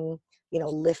mom,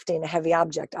 lifting a heavy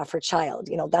object off her child.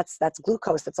 That's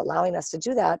glucose that's allowing us to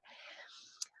do that.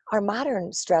 Our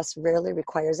modern stress rarely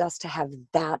requires us to have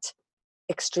that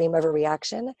extreme of a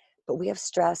reaction, but we have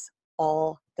stress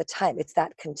all the time. It's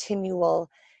that continual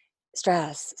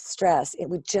stress. It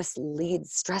would just lead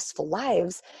stressful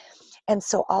lives. And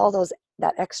so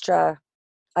that extra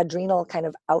adrenal kind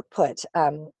of output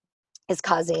is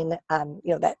causing,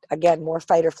 that again, more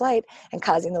fight or flight and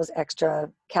causing those extra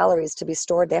calories to be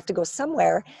stored. They have to go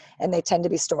somewhere, and they tend to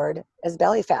be stored as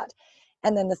belly fat.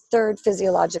 And then the third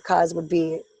physiologic cause would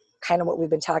be kind of what we've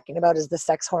been talking about, is the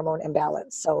sex hormone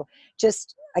imbalance. So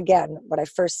just again, what I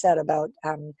first said about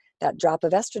that drop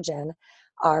of estrogen,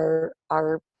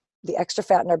 the extra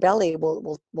fat in our belly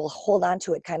will hold on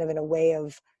to it kind of in a way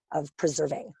of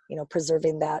preserving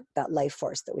that life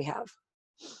force that we have.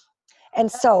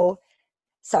 And so,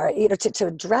 sorry, to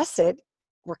address it,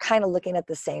 we're kind of looking at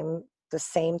the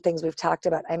same things we've talked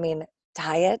about.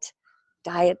 Diet.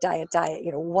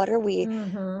 What are we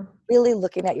really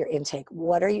looking at your intake?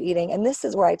 What are you eating? And this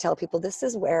is where I tell people, this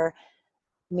is where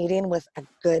meeting with a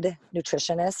good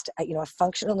nutritionist, a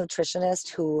functional nutritionist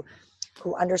who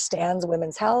understands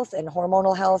women's health and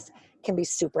hormonal health can be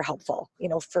super helpful,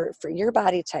 for your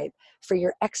body type, for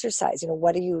your exercise.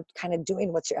 What are you kind of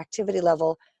doing? What's your activity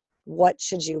level? What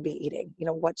should you be eating?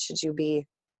 What should you be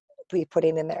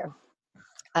putting in there?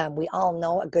 We all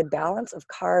know a good balance of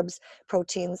carbs,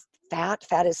 proteins, fat.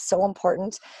 Fat is so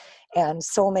important. And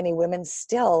so many women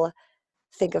still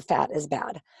think of fat as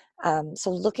bad. So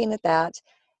looking at that,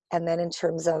 and then in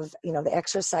terms of, the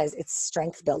exercise, it's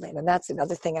strength building. And that's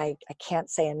another thing I can't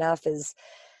say enough is,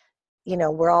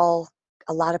 a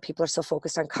a lot of people are so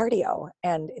focused on cardio,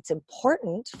 and it's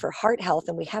important for heart health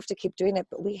and we have to keep doing it,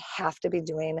 but we have to be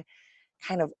doing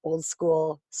kind of old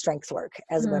school strength work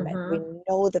as women. We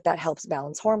know that that helps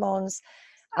balance hormones.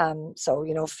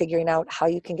 So, figuring out how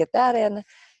you can get that in,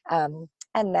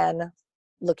 and then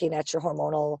looking at your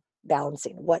hormonal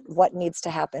balancing, what needs to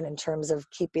happen in terms of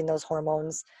keeping those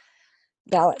hormones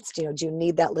balanced. Do you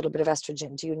need that little bit of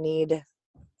estrogen? Do you need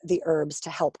the herbs to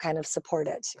help kind of support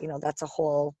it? That's a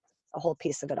whole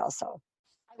piece of it also.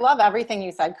 I love everything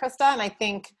you said, Krista. And I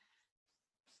think,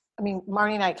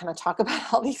 Marnie and I kind of talk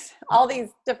about all these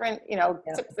different,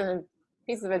 tips and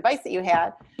pieces of advice that you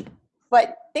had,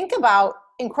 but think about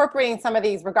incorporating some of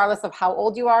these regardless of how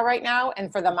old you are right now.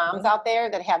 And for the moms out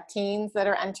there that have teens that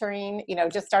are entering,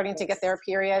 just starting to get their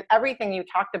period, everything you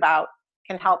talked about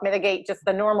can help mitigate just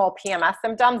the normal PMS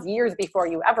symptoms years before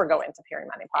you ever go into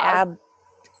perimenopause.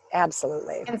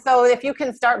 Absolutely. And so if you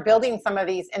can start building some of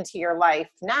these into your life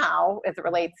now, as it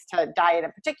relates to diet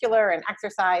in particular and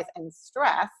exercise and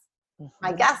stress,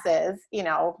 my guess is,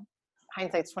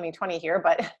 hindsight's 2020 here,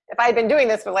 but if I'd been doing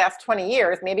this for the last 20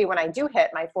 years, maybe when I do hit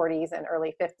my 40s and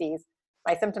early 50s,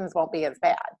 my symptoms won't be as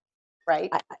bad, right?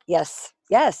 Yes,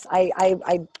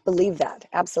 I believe that.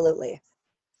 Absolutely.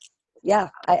 Yeah,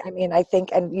 I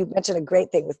think, and you mentioned a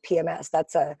great thing with PMS.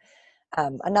 That's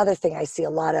another thing I see a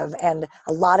lot of, and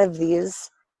a lot of these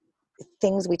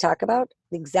things we talk about,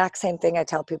 the exact same thing I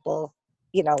tell people,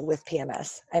 with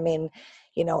PMS.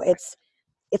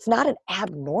 It's not an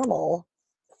abnormal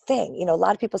thing. A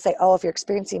lot of people say, oh, if you're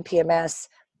experiencing PMS,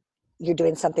 you're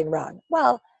doing something wrong.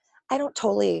 Well, I don't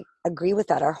totally agree with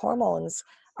that. Our hormones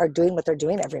are doing what they're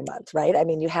doing every month, right?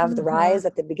 You have the rise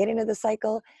at the beginning of the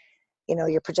cycle,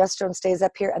 your progesterone stays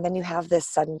up here, and then you have this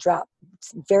sudden drop.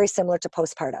 It's very similar to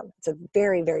postpartum. It's a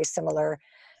very, very similar,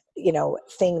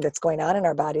 thing that's going on in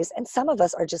our bodies. And some of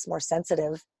us are just more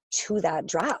sensitive to that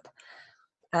drop.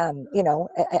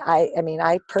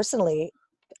 I personally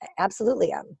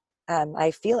absolutely am.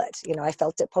 I feel it, I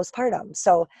felt it postpartum.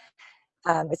 So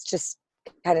it's just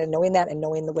kind of knowing that and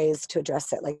knowing the ways to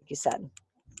address it, like you said.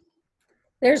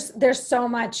 There's so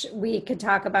much we could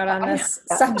talk about on this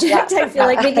subject. I feel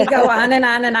like we could go on and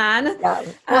on and on.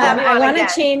 I want to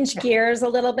change gears a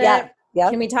little bit.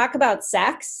 Can we talk about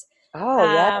sex?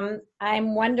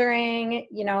 I'm wondering,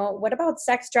 what about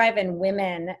sex drive in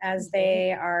women as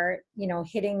they are,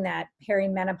 hitting that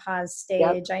perimenopause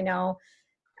stage? I know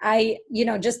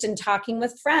just in talking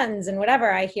with friends and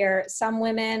whatever, I hear some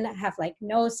women have like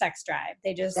no sex drive.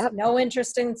 They just no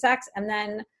interest in sex. And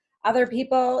then other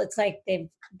people, it's like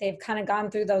they've kind of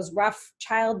gone through those rough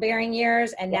childbearing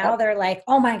years, and now they're like,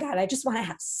 oh my God, I just want to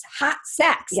have hot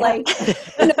sex. Like,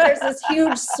 there's this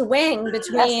huge swing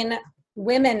between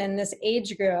women in this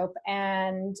age group,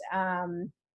 and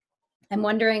I'm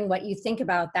wondering what you think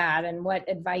about that and what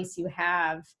advice you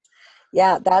have.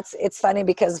 Yeah, it's funny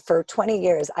because for 20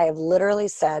 years, I have literally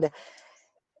said,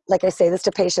 like I say this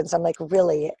to patients, I'm like,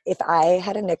 really, if I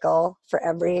had a nickel for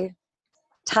every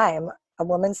time a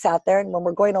woman sat there, and when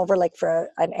we're going over like for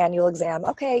an annual exam,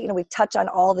 okay, we touch on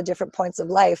all the different points of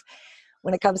life.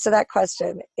 When it comes to that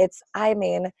question, it's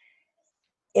the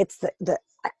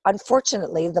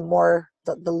unfortunately, the more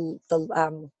the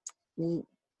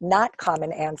not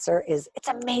common answer is it's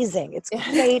amazing, it's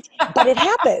great, but it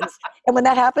happens. And when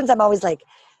that happens, I'm always like,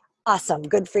 awesome,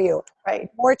 good for you. Right.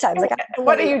 More times, like,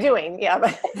 what are you doing? Yeah.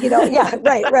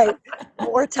 Right.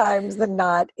 More times than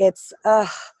not, it's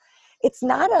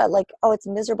not a like, oh, it's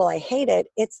miserable, I hate it.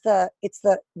 It's the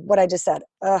what I just said.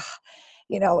 Oh,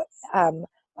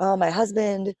 my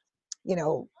husband,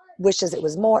 wishes it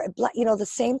was more. The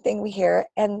same thing we hear,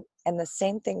 and the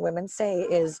same thing women say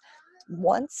is,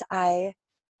 once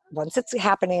it's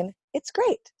happening, it's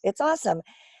great, it's awesome,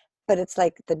 but it's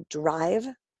like the drive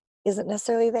isn't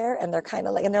necessarily there, and they're kind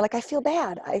of like, I feel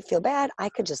bad, I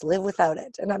could just live without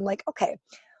it. And I'm like, okay,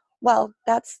 well,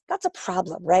 that's a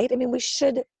problem, right? We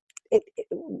should, I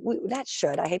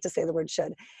hate to say the word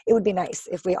should, it would be nice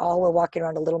if we all were walking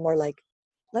around a little more like,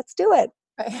 let's do it.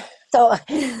 So,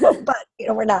 but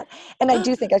we're not. And I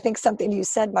think something you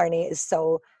said, Marnie, is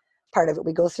so part of it.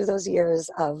 We go through those years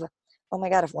of, oh my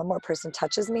God, if one more person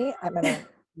touches me, I'm going to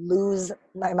lose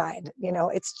my mind.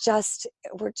 It's just,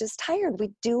 we're just tired.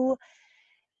 We do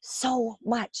so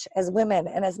much as women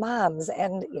and as moms,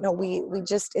 and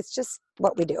it's just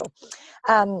what we do.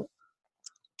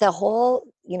 The whole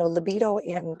libido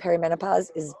in perimenopause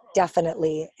is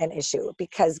definitely an issue,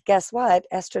 because guess what?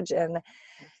 Estrogen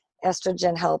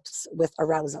helps with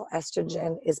arousal.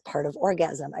 Estrogen is part of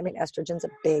orgasm. Estrogen's a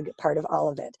big part of all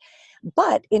of it.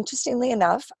 But interestingly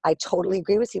enough, I totally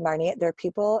agree with you, Marnie. There are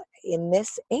people in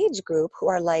this age group who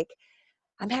are like,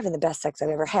 I'm having the best sex I've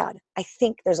ever had. I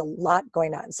think there's a lot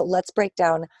going on. So let's break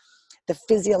down the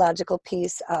physiological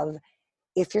piece of,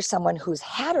 if you're someone who's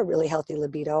had a really healthy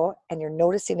libido and you're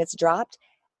noticing it's dropped,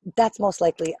 that's most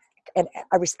likely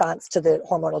a response to the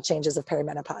hormonal changes of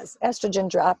perimenopause. Estrogen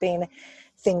dropping,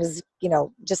 things,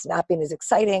 just not being as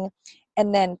exciting.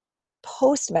 And then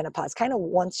post-menopause, kind of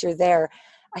once you're there,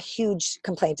 a huge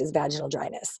complaint is vaginal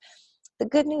dryness. The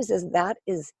good news is that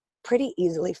is pretty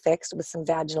easily fixed with some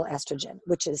vaginal estrogen,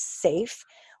 which is safe,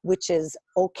 which is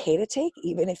okay to take,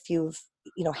 even if you've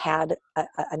had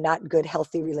a not good,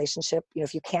 healthy relationship.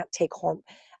 If you can't take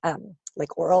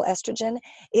like oral estrogen,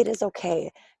 it is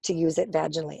okay to use it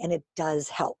vaginally, and it does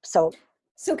help. So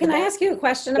can I ask you a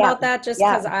question about that? Just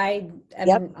because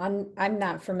I'm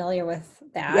not familiar with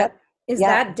that. Is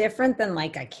that different than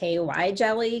like a KY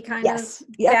jelly kind of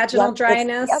vaginal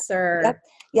dryness?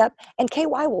 Yep. And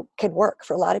KY can work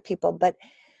for a lot of people, but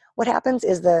what happens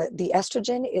is the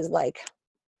estrogen is like,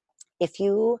 if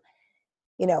you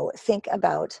think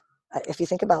about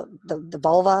the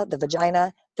vulva, the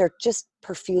vagina, they're just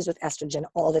perfused with estrogen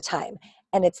all the time.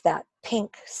 And it's that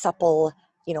pink, supple,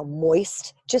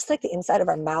 moist, just like the inside of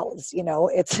our mouths,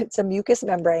 it's a mucous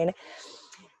membrane.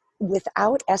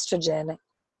 Without estrogen,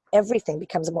 everything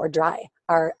becomes more dry.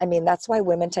 That's why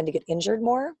women tend to get injured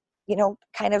more,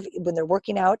 kind of when they're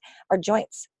working out. Our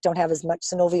joints don't have as much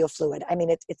synovial fluid.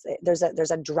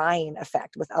 There's a drying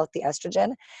effect without the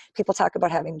estrogen. People talk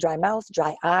about having dry mouth,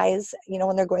 dry eyes,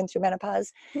 when they're going through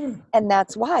menopause. And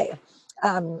that's why.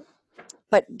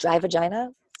 But dry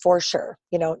vagina, for sure.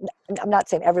 I'm not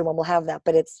saying everyone will have that,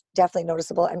 but it's definitely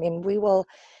noticeable.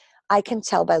 I can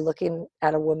tell by looking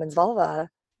at a woman's vulva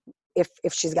if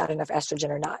she's got enough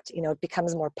estrogen or not. It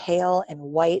becomes more pale and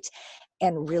white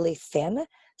and really thin.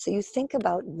 So you think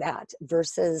about that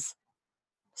versus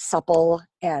supple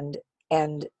and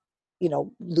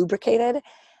lubricated.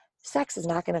 Sex is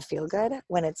not going to feel good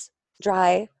when it's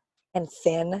dry and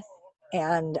thin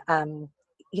and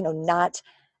not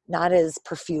as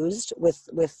perfused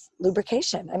with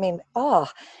lubrication.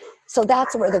 So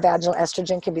that's where the vaginal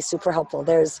estrogen can be super helpful.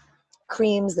 There's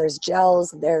creams, there's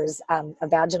gels, there's a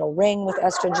vaginal ring with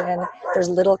estrogen, there's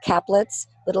little caplets,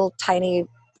 little tiny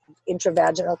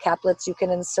intravaginal caplets you can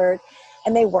insert,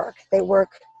 and they work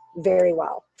very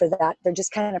well for that. They're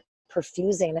just kind of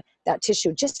perfusing that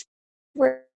tissue just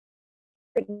where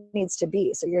it needs to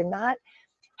be. So you're not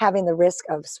having the risk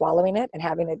of swallowing it and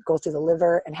having it go through the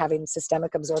liver and having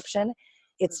systemic absorption.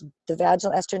 It's the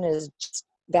vaginal estrogen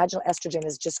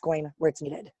is just going where it's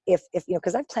needed. If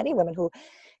because I have plenty of women who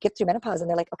get through menopause and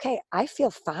they're like, okay, I feel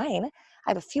fine. I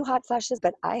have a few hot flashes,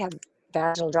 but I have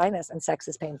vaginal dryness and sex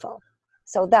is painful.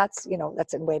 So that's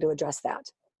a way to address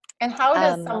that. And how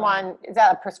does is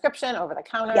that a prescription, over the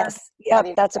counter? Yes.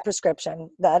 Yep. That's a prescription.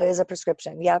 That is a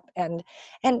prescription. Yep. And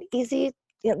easy,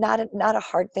 not a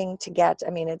hard thing to get.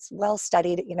 It's well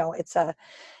studied,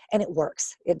 and it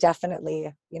works. It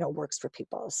definitely, works for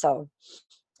people. So,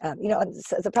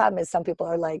 the problem is some people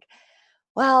are like,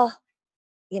 well,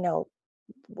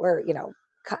 we're,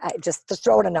 just to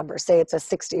throw out a number, say it's a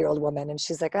 60-year-old woman and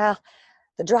she's like,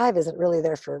 the drive isn't really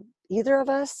there for either of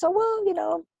us. So,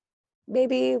 well,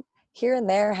 maybe here and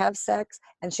there have sex.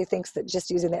 And she thinks that just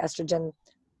using the estrogen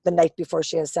the night before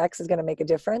she has sex is going to make a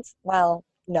difference. Well,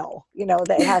 no,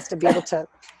 that it has to be able to,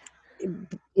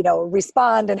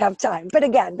 respond and have time. But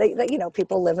again,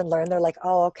 people live and learn. They're like,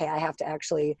 oh, okay, I have to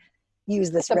actually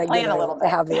use this regularly to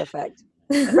have the effect.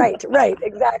 Right.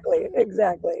 Exactly.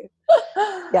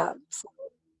 Yeah.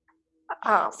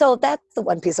 So that's the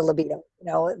one piece of libido,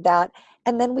 that,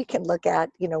 and then we can look at,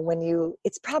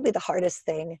 it's probably the hardest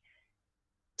thing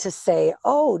to say,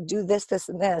 oh, do this, this,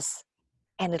 and this,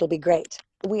 and it'll be great.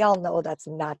 We all know that's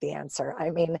not the answer.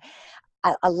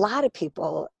 A lot of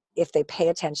people, if they pay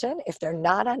attention, if they're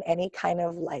not on any kind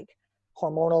of like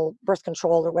hormonal birth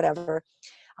control or whatever,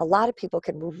 a lot of people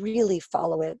can really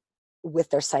follow it with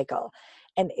their cycle.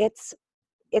 And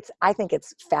I think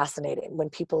it's fascinating when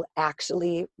people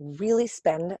actually really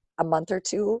spend a month or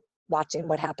two watching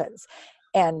what happens.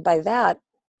 And by that,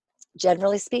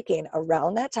 generally speaking,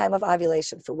 around that time of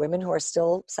ovulation for women who are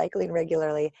still cycling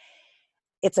regularly,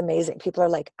 it's amazing. People are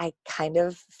like, I kind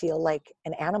of feel like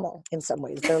an animal in some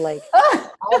ways. They're like,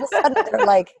 all of a sudden they're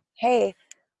like, hey,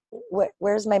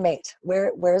 where's my mate?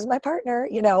 Where's my partner?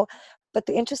 But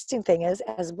the interesting thing is,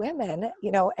 as women,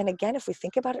 and again, if we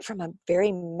think about it from a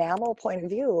very mammal point of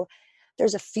view,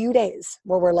 there's a few days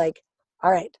where we're like,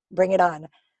 all right, bring it on.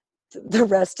 The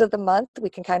rest of the month, we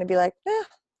can kind of be like,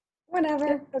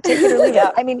 whatever, take it or leave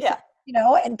it.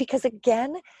 And because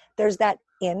again, there's that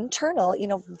internal,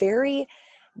 very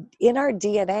in our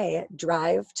DNA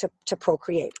drive to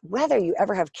procreate. Whether you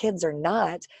ever have kids or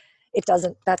not,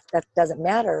 that doesn't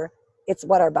matter. It's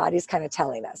what our body's kind of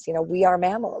telling us. We are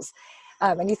mammals.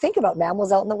 And you think about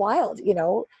mammals out in the wild,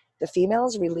 the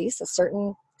females release a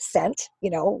certain scent,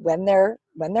 when they're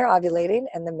ovulating,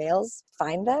 and the males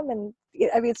find them. And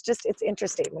it's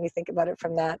interesting when you think about it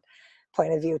from that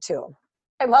point of view too.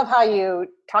 I love how you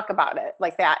talk about it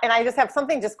like that. And I just have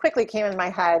something just quickly came in my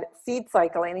head, seed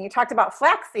cycling. And you talked about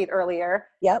flaxseed earlier.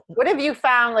 Yep. What have you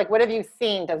found? What have you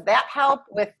seen? Does that help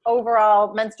with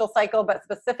overall menstrual cycle, but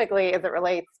specifically as it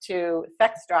relates to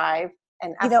sex drive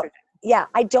and estrogen? Yeah,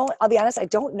 I'll be honest, I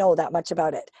don't know that much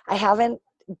about it. I've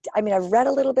read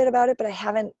a little bit about it, but I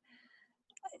haven't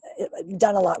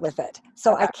done a lot with it.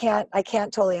 So okay. I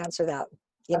can't totally answer that,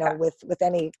 okay. with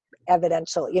any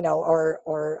evidential,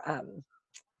 or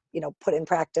put in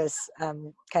practice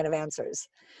kind of answers.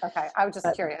 Okay. I was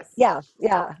just curious. Yeah.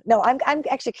 No, I'm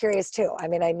actually curious too. I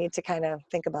need to kind of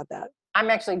think about that. I'm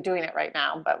actually doing it right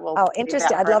now, but we'll. Oh,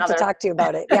 interesting. I'd love to talk to you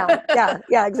about it. Yeah,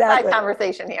 exactly. Side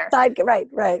conversation here.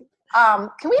 Right.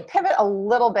 Can we pivot a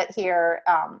little bit here?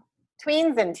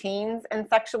 Tweens and teens and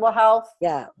sexual health.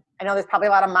 Yeah. I know there's probably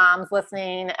a lot of moms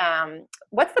listening.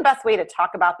 What's the best way to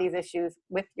talk about these issues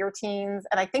with your teens?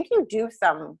 And I think you do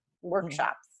some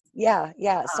workshops. Yeah.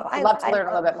 So I'd love to learn a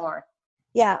little bit more.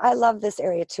 Yeah, I love this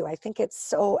area too. I think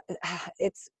it's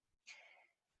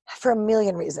for a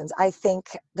million reasons. I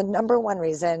think the number one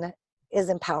reason is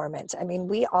empowerment.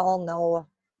 We all know,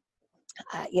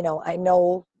 I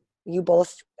know you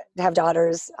both have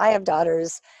daughters. I have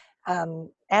daughters, and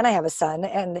I have a son.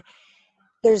 And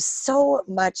there's so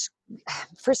much,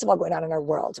 first of all, going on in our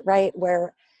world, right?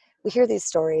 Where we hear these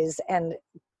stories and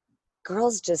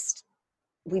girls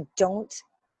we don't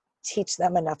teach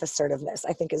them enough assertiveness,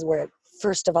 I think is where it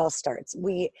first of all starts.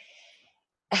 We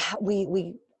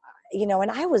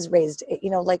and I was raised,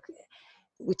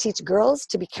 we teach girls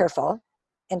to be careful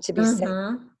and to be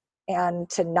safe and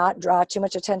to not draw too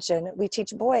much attention. We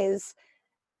teach boys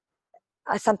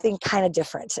something kind of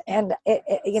different. And I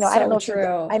don't know.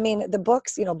 True. The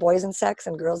books, Boys and Sex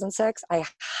and Girls and Sex, I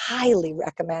highly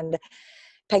recommend.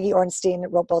 Peggy Ornstein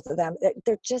wrote both of them.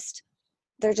 They're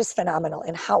just phenomenal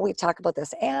in how we talk about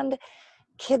this. And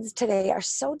kids today are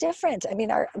so different.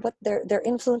 What their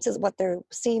influences, what they're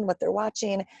seeing, what they're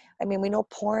watching. We know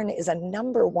porn is a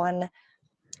number one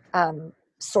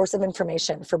source of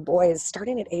information for boys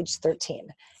starting at age 13,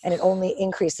 and it only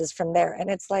increases from there. And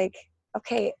it's like,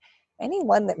 okay,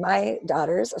 anyone that my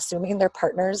daughters, assuming their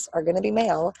partners are going to be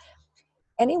male,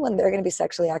 anyone they're going to be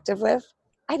sexually active with,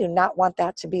 I do not want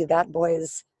that to be that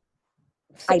boy's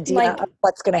idea of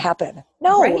what's going to happen.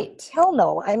 No, right. Hell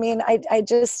no.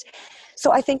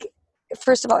 So I think,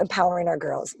 first of all, empowering our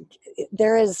girls.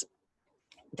 There is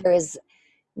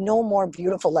no more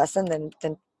beautiful lesson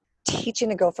than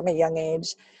teaching a girl from a young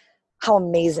age how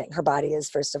amazing her body is,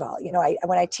 first of all.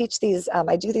 When I teach these,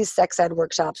 I do these sex ed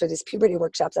workshops or these puberty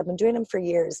workshops. I've been doing them for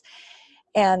years.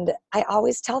 And I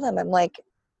always tell them, I'm like,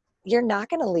 you're not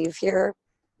going to leave here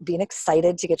being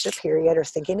excited to get your period or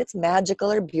thinking it's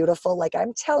magical or beautiful, like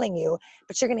I'm telling you,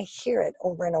 but you're going to hear it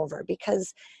over and over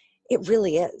because it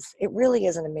really is. It really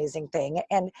is an amazing thing.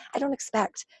 And I don't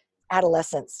expect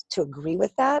adolescents to agree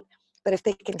with that, but if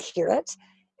they can hear it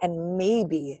and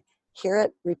maybe hear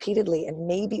it repeatedly, and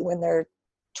maybe when they're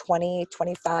 20,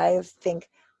 25, think,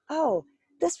 oh,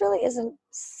 this really isn't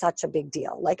such a big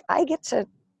deal. Like I get to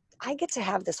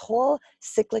have this whole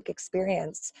cyclic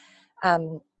experience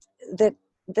that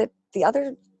the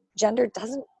other gender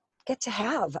doesn't get to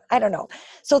have. I don't know.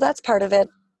 So that's part of it.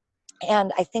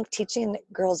 And I think teaching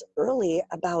girls early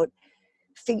about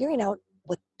figuring out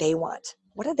what they want.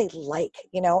 What do they like?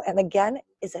 And again,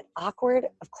 is it awkward?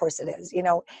 Of course it is.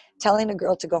 Telling a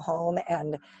girl to go home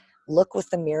and look with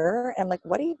the mirror and like,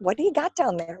 what do you got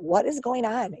down there? What is going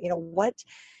on? What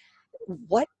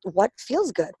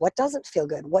feels good? What doesn't feel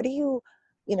good? What do you,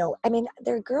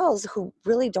 there are girls who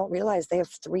really don't realize they have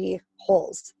 3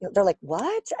 holes. They're like,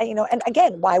 what? And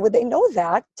again, why would they know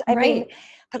that?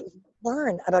 But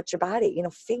learn about your body,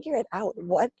 figure it out.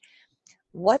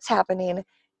 What's happening?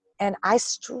 And I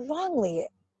strongly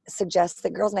suggest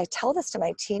that girls, and I tell this to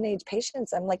my teenage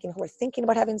patients, I'm like, who are thinking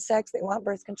about having sex, they want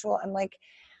birth control. I'm like,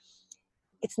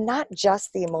 it's not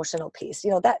just the emotional piece.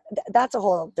 That's a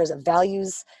whole, there's a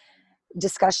values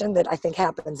discussion that I think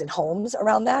happens in homes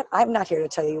around that. I'm not here to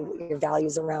tell you your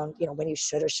values around, when you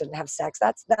should or shouldn't have sex.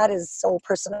 That is so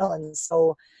personal and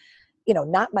so,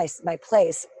 not my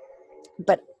place.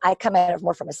 But I come at it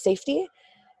more from a safety,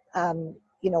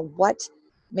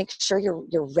 make sure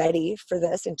you're ready for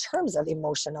this in terms of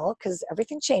emotional, because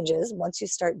everything changes once you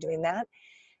start doing that.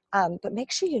 But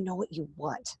make sure you know what you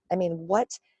want. I mean,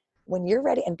 when you're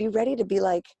ready, and be ready to be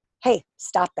like, hey,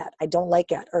 stop that. I don't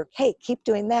like it. Or, hey, keep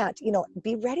doing that.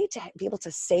 Be ready to be able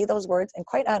to say those words. And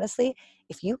quite honestly,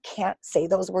 if you can't say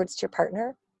those words to your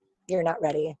partner, you're not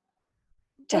ready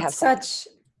to have sex.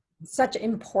 Such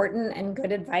important and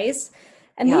good advice.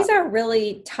 And Yeah. these are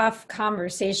really tough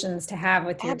conversations to have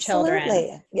with your children.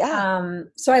 Absolutely. Yeah.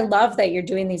 So I love that you're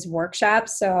doing these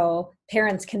workshops so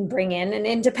parents can bring in an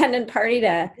independent party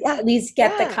to at least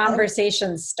get the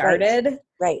conversation started.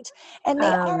 Right. And they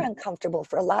are uncomfortable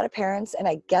for a lot of parents, and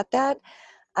I get that.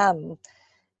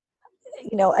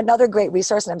 Another great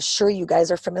resource, and I'm sure you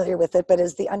guys are familiar with it, but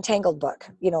is the Untangled book,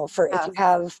 if you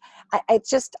have, I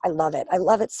love it. I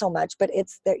love it so much, but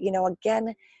it's there,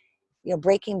 again,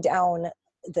 breaking down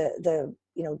the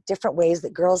different ways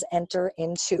that girls enter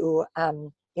into,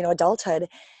 adulthood.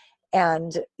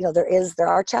 And, there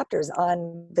are chapters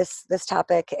on this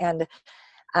topic, and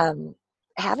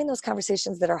having those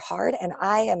conversations that are hard. And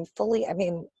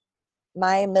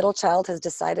my middle child has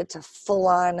decided to full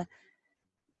on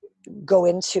go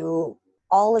into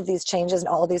all of these changes and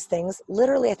all of these things.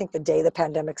 Literally, I think the day the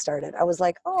pandemic started, I was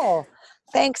like, oh,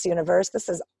 thanks, universe. This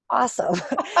is awesome.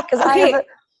 Because I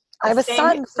have a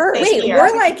son first.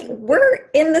 Wait, we're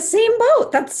in the same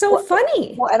boat. That's so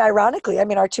funny. Well, and ironically,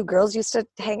 our two girls used to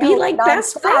hang out. Be like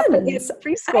best friends. In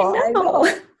preschool. I know.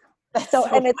 So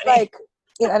and it's funny. Like,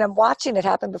 and I'm watching it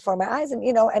happen before my eyes. And,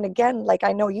 and again, like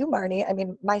I know you,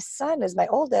 Marnie, my son is my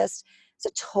oldest. It's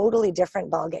a totally different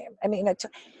ballgame.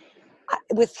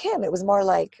 With him, it was more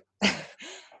like,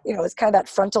 it's kind of that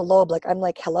frontal lobe. Like, I'm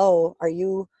like, hello, are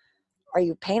you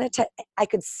paying attention? I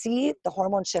could see the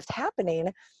hormone shift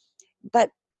happening, but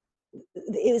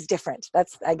it is different.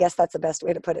 I guess that's the best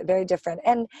way to put it. Very different.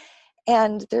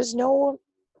 And there's no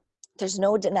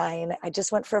denying. I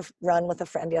just went for a run with a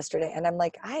friend yesterday, and I'm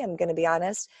like, I am going to be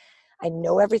honest. I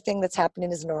know everything that's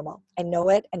happening is normal. I know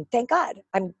it. And thank God,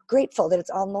 I'm grateful that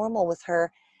it's all normal with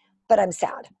her, but I'm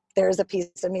sad. There's a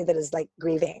piece of me that is like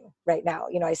grieving right now.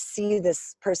 I see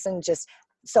this person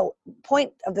so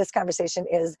point of this conversation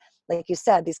is, like you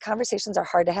said, these conversations are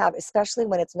hard to have, especially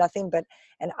when it's nothing but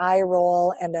an eye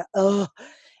roll and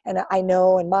and I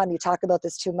know, and Mom, you talk about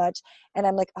this too much. And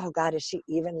I'm like, oh God, is she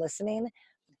even listening?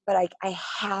 But I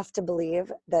have to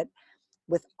believe that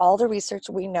with all the research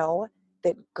we know,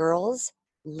 that girls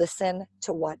listen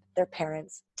to what their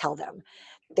parents tell them.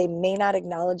 They may not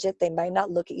acknowledge it. They might not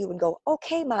look at you and go,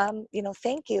 okay, Mom,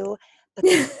 thank you. But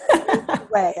they're filing it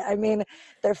away.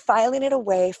 They're filing it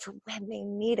away for when they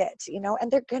need it, and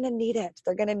they're going to need it.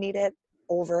 They're going to need it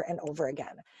over and over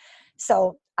again.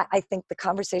 So I think the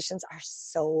conversations are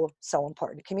so, so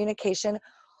important. Communication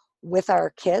with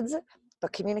our kids,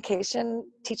 but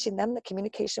teaching them the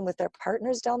communication with their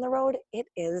partners down the road, it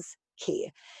is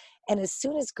key. And as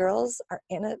soon as girls are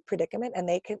in a predicament, and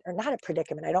or not a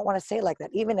predicament, I don't want to say it like that,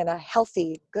 even in a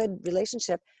healthy, good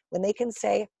relationship, when they can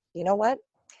say, you know what,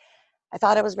 I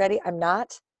thought I was ready, I'm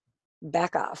not,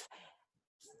 back off.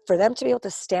 For them to be able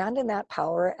to stand in that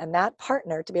power, and that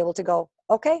partner to be able to go,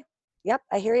 okay, yep,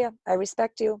 I hear you, I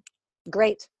respect you,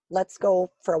 great, let's go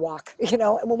for a walk. And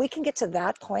when we can get to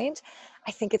that point,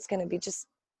 I think it's going to be just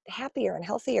happier and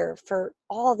healthier for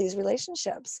all these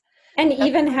relationships. And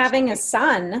even having a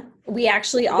son, we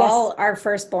actually all, our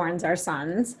firstborns are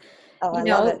sons. Oh, I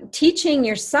love it. Teaching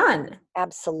your son.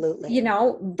 Absolutely.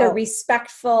 The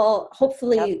respectful,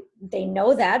 hopefully they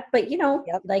know that, but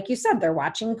like you said, they're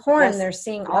watching porn, they're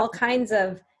seeing all kinds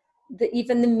of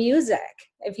even the music.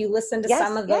 If you listen to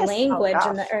some of the language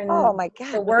and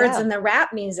the words in the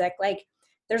rap music, like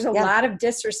there's a lot of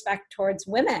disrespect towards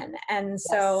women. And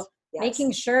so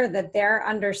making sure that they're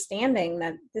understanding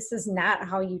that this is not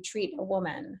how you treat a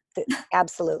woman.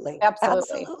 Absolutely.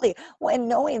 Well, and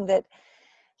knowing that,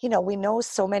 we know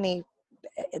so many,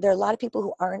 there are a lot of people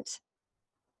who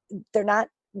they're not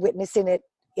witnessing it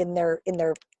in their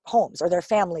homes or their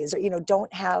families, or,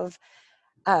 don't have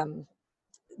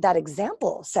that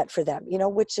example set for them,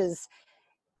 which is,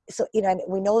 so, and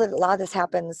we know that a lot of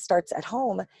this starts at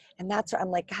home. And that's where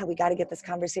I'm like, God, we got to get this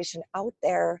conversation out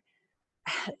there.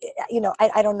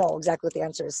 I don't know exactly what the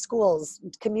answer is. Schools,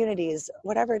 communities,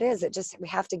 whatever it is, we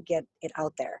have to get it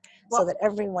out there so that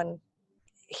everyone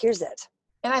hears it.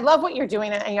 And I love what you're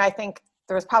doing. And I think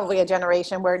there was probably a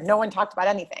generation where no one talked about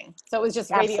anything. So it was just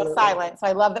radio silence. So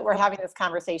I love that we're having this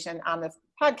conversation on this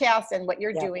podcast and what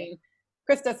you're doing,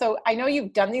 Krista. So I know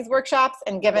you've done these workshops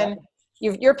and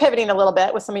you're pivoting a little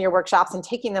bit with some of your workshops and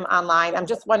taking them online. I'm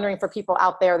just wondering, for people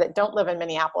out there that don't live in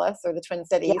Minneapolis or the Twin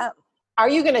Cities, are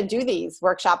you going to do these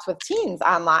workshops with teens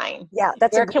online? Yeah,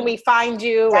 that's where can we find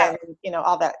you, yeah. and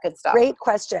all that good stuff? Great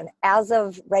question. As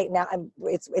of right now,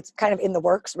 it's kind of in the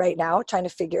works right now, trying to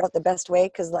figure out the best way.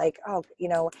 Cause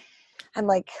I'm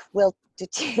like, well,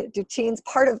 do teens,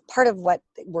 part of what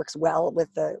works well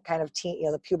with the kind of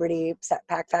teen, the puberty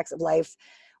facts of life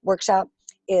workshop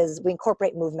is we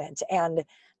incorporate movement, and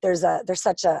there's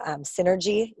such a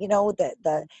synergy,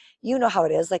 how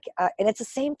it is, like, and it's the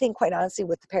same thing, quite honestly,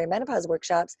 with the perimenopause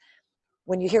workshops.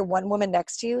 When you hear one woman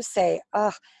next to you say,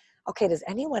 oh, okay, does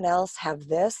anyone else have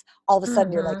this? All of a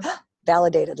sudden you're like,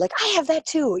 validated, like I have that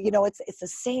too. It's the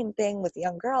same thing with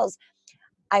young girls.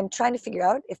 I'm trying to figure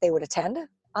out if they would attend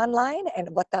online and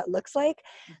what that looks like.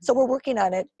 So we're working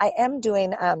on it. I am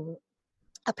doing a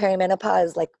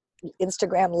perimenopause like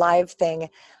Instagram live thing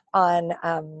on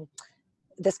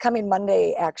this coming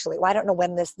Monday, actually. Well, I don't know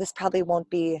when this probably won't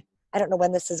be, I don't know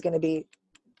when this is going to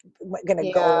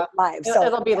go live. So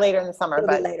it'll be later in the summer,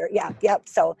 but later. Yeah. Yep.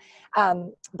 So,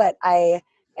 but I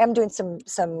am doing some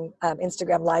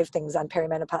Instagram live things on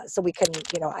perimenopause. So we can,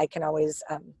 I can always,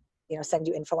 send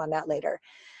you info on that later.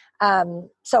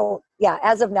 So yeah,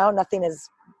 as of now, nothing is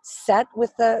set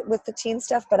with the teen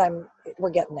stuff, but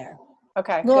we're getting there.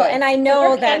 Okay. Well, good. and I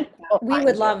know that we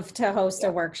would love to host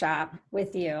a workshop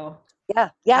with you. Yeah,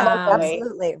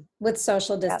 absolutely. With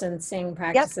social distancing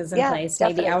practices in place,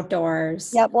 definitely. Maybe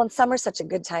outdoors. Yeah, well, and summer's such a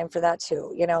good time for that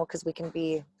too, because we can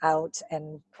be out,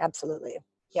 and absolutely.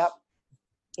 Yep.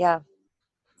 Yeah.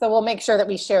 So we'll make sure that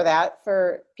we share that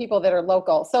for people that are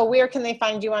local. So where can they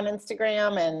find you on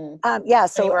Instagram and?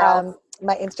 So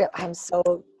my Instagram, I'm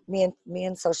so me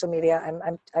and social media.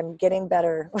 I'm getting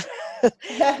better, but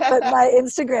my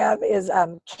Instagram is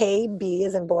KB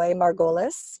as in boy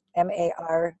Margolis,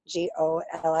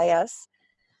 Margolis,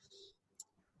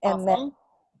 and awesome.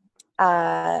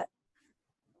 then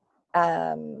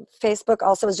Facebook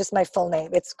also is just my full name.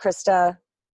 It's Krista,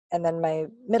 and then my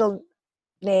middle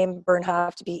name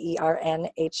Bernhoft,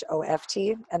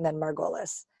 Bernhoft, and then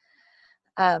Margolis.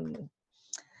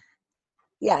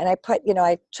 Yeah, and I put,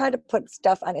 I try to put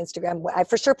stuff on Instagram. I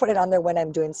for sure put it on there when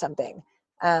I'm doing something.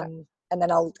 And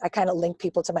then I kind of link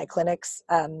people to my clinics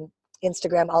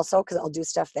Instagram also, because I'll do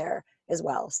stuff there as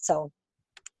well. So.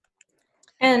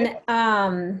 And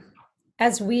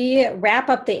as we wrap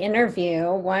up the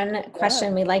interview, one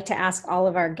question we like to ask all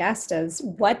of our guests is,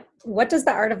 what does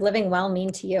the art of living well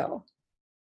mean to you?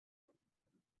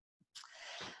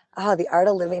 Oh, the art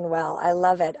of living well. I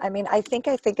love it. I mean, I think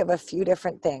of a few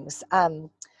different things. For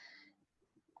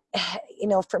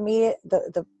me,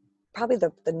 probably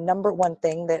the number one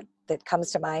thing that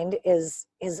comes to mind is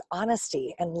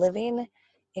honesty and living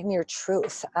in your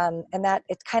truth. And that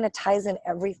it kind of ties in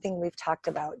everything we've talked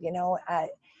about,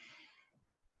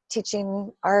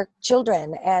 teaching our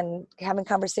children and having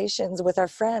conversations with our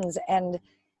friends, and,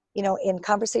 in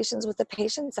conversations with the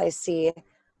patients I see,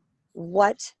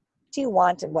 what do you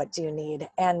want and what do you need?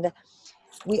 And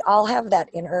we all have that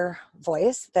inner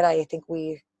voice that I think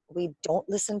we don't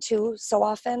listen to so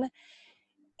often.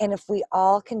 And if we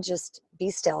all can just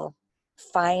be still,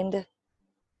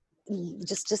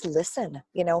 just listen,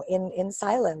 in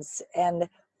silence, and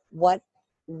what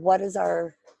is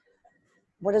our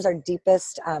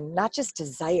deepest, not just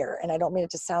desire, and I don't mean it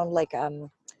to sound like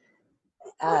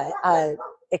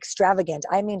extravagant.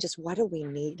 I mean, just what do we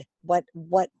need? What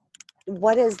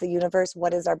is the universe?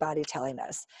 What is our body telling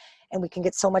us? And we can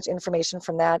get so much information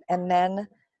from that, and then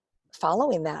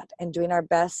following that and doing our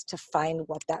best to find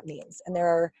what that means. And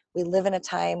we live in a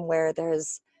time where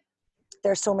there's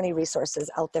so many resources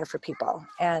out there for people,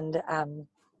 and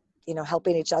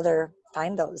helping each other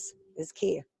find those is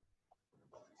key.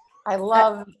 I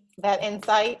love that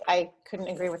insight. I couldn't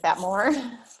agree with that more.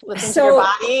 Listen to your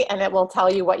body, and it will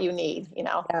tell you what you need,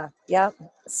 Yeah.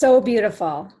 So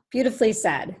beautiful. Beautifully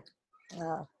said.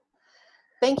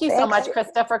 Thank you so much,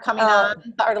 Krista, for coming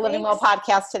on the Art of Living Well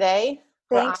podcast today.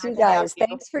 Thanks, you guys.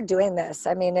 Thanks for doing this.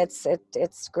 I mean, it's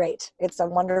great. It's a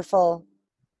wonderful,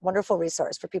 wonderful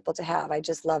resource for people to have. I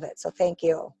just love it. So thank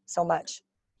you so much.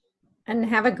 And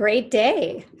have a great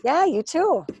day. Yeah, you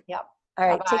too. Yep. All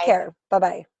right. Bye-bye. Take care.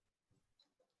 Bye-bye.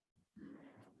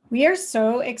 We are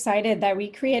so excited that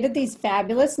we created these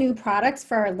fabulous new products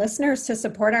for our listeners to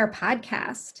support our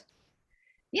podcast.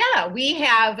 Yeah, we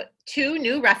have 2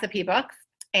 new recipe books,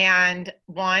 and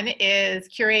one is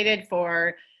curated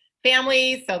for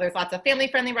families. So there's lots of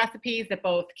family-friendly recipes that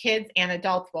both kids and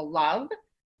adults will love.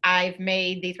 I've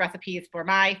made these recipes for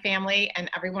my family, and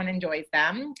everyone enjoys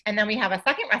them. And then we have a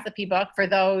second recipe book for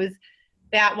those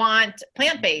that want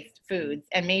plant-based foods,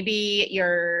 and maybe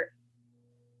you're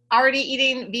already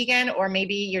eating vegan, or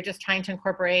maybe you're just trying to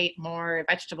incorporate more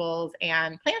vegetables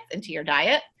and plants into your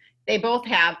diet. They both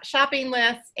have shopping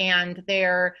lists, and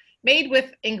they're made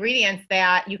with ingredients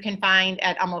that you can find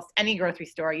at almost any grocery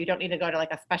store. You don't need to go to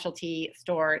like a specialty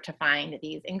store to find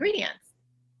these ingredients.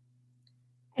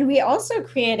 And we also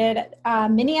created a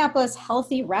Minneapolis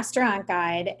Healthy Restaurant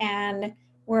Guide, and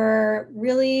we're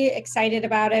really excited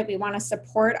about it. We want to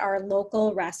support our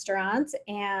local restaurants,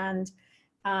 and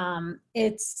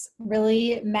it's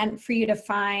really meant for you to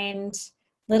find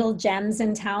little gems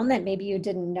in town that maybe you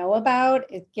didn't know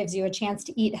about. It gives you a chance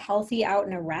to eat healthy out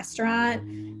in a restaurant.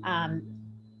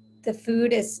 The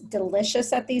food is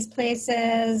delicious at these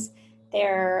places.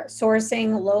 They're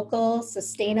sourcing local,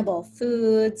 sustainable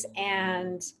foods,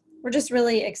 and we're just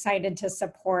really excited to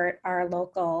support our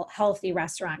local healthy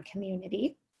restaurant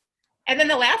community. And then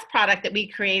the last product that we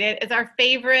created is our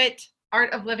favorite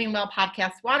Art of Living Well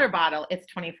podcast water bottle. It's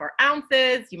 24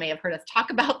 ounces. You may have heard us talk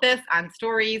about this on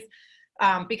stories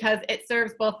because it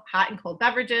serves both hot and cold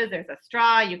beverages. There's a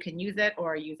straw. You can use it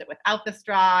or use it without the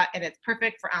straw, and it's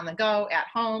perfect for on the go, at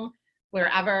home,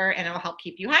 wherever, and it'll help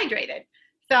keep you hydrated.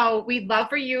 So we'd love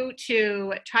for you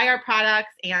to try our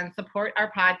products and support our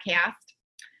podcast.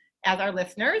 As our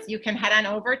listeners, you can head on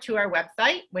over to our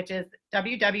website, which is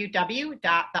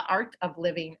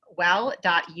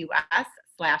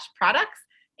www.theartoflivingwell.us/products,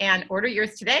 and order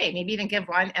yours today. Maybe even give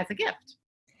one as a gift.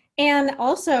 And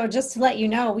also, just to let you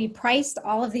know, we priced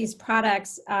all of these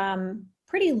products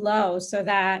pretty low so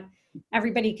that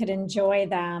everybody could enjoy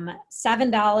them.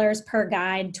 $7 per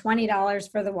guide,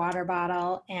 $20 for the water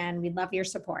bottle, and we'd love your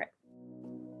support.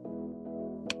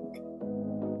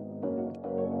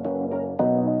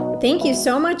 Thank you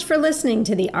so much for listening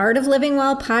to the Art of Living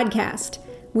Well podcast.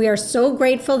 We are so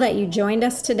grateful that you joined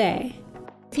us today.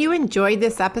 If you enjoyed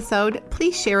this episode,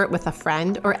 please share it with a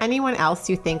friend or anyone else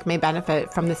you think may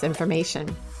benefit from this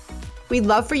information. We'd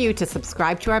love for you to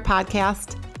subscribe to our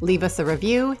podcast, leave us a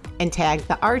review, and tag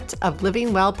the Art of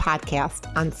Living Well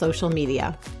podcast on social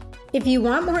media. If you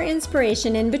want more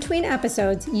inspiration in between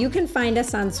episodes, you can find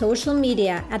us on social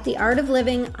media at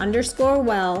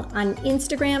theartofliving_well on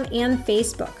Instagram and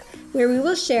Facebook, where we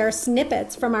will share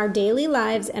snippets from our daily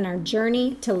lives and our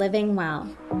journey to living well.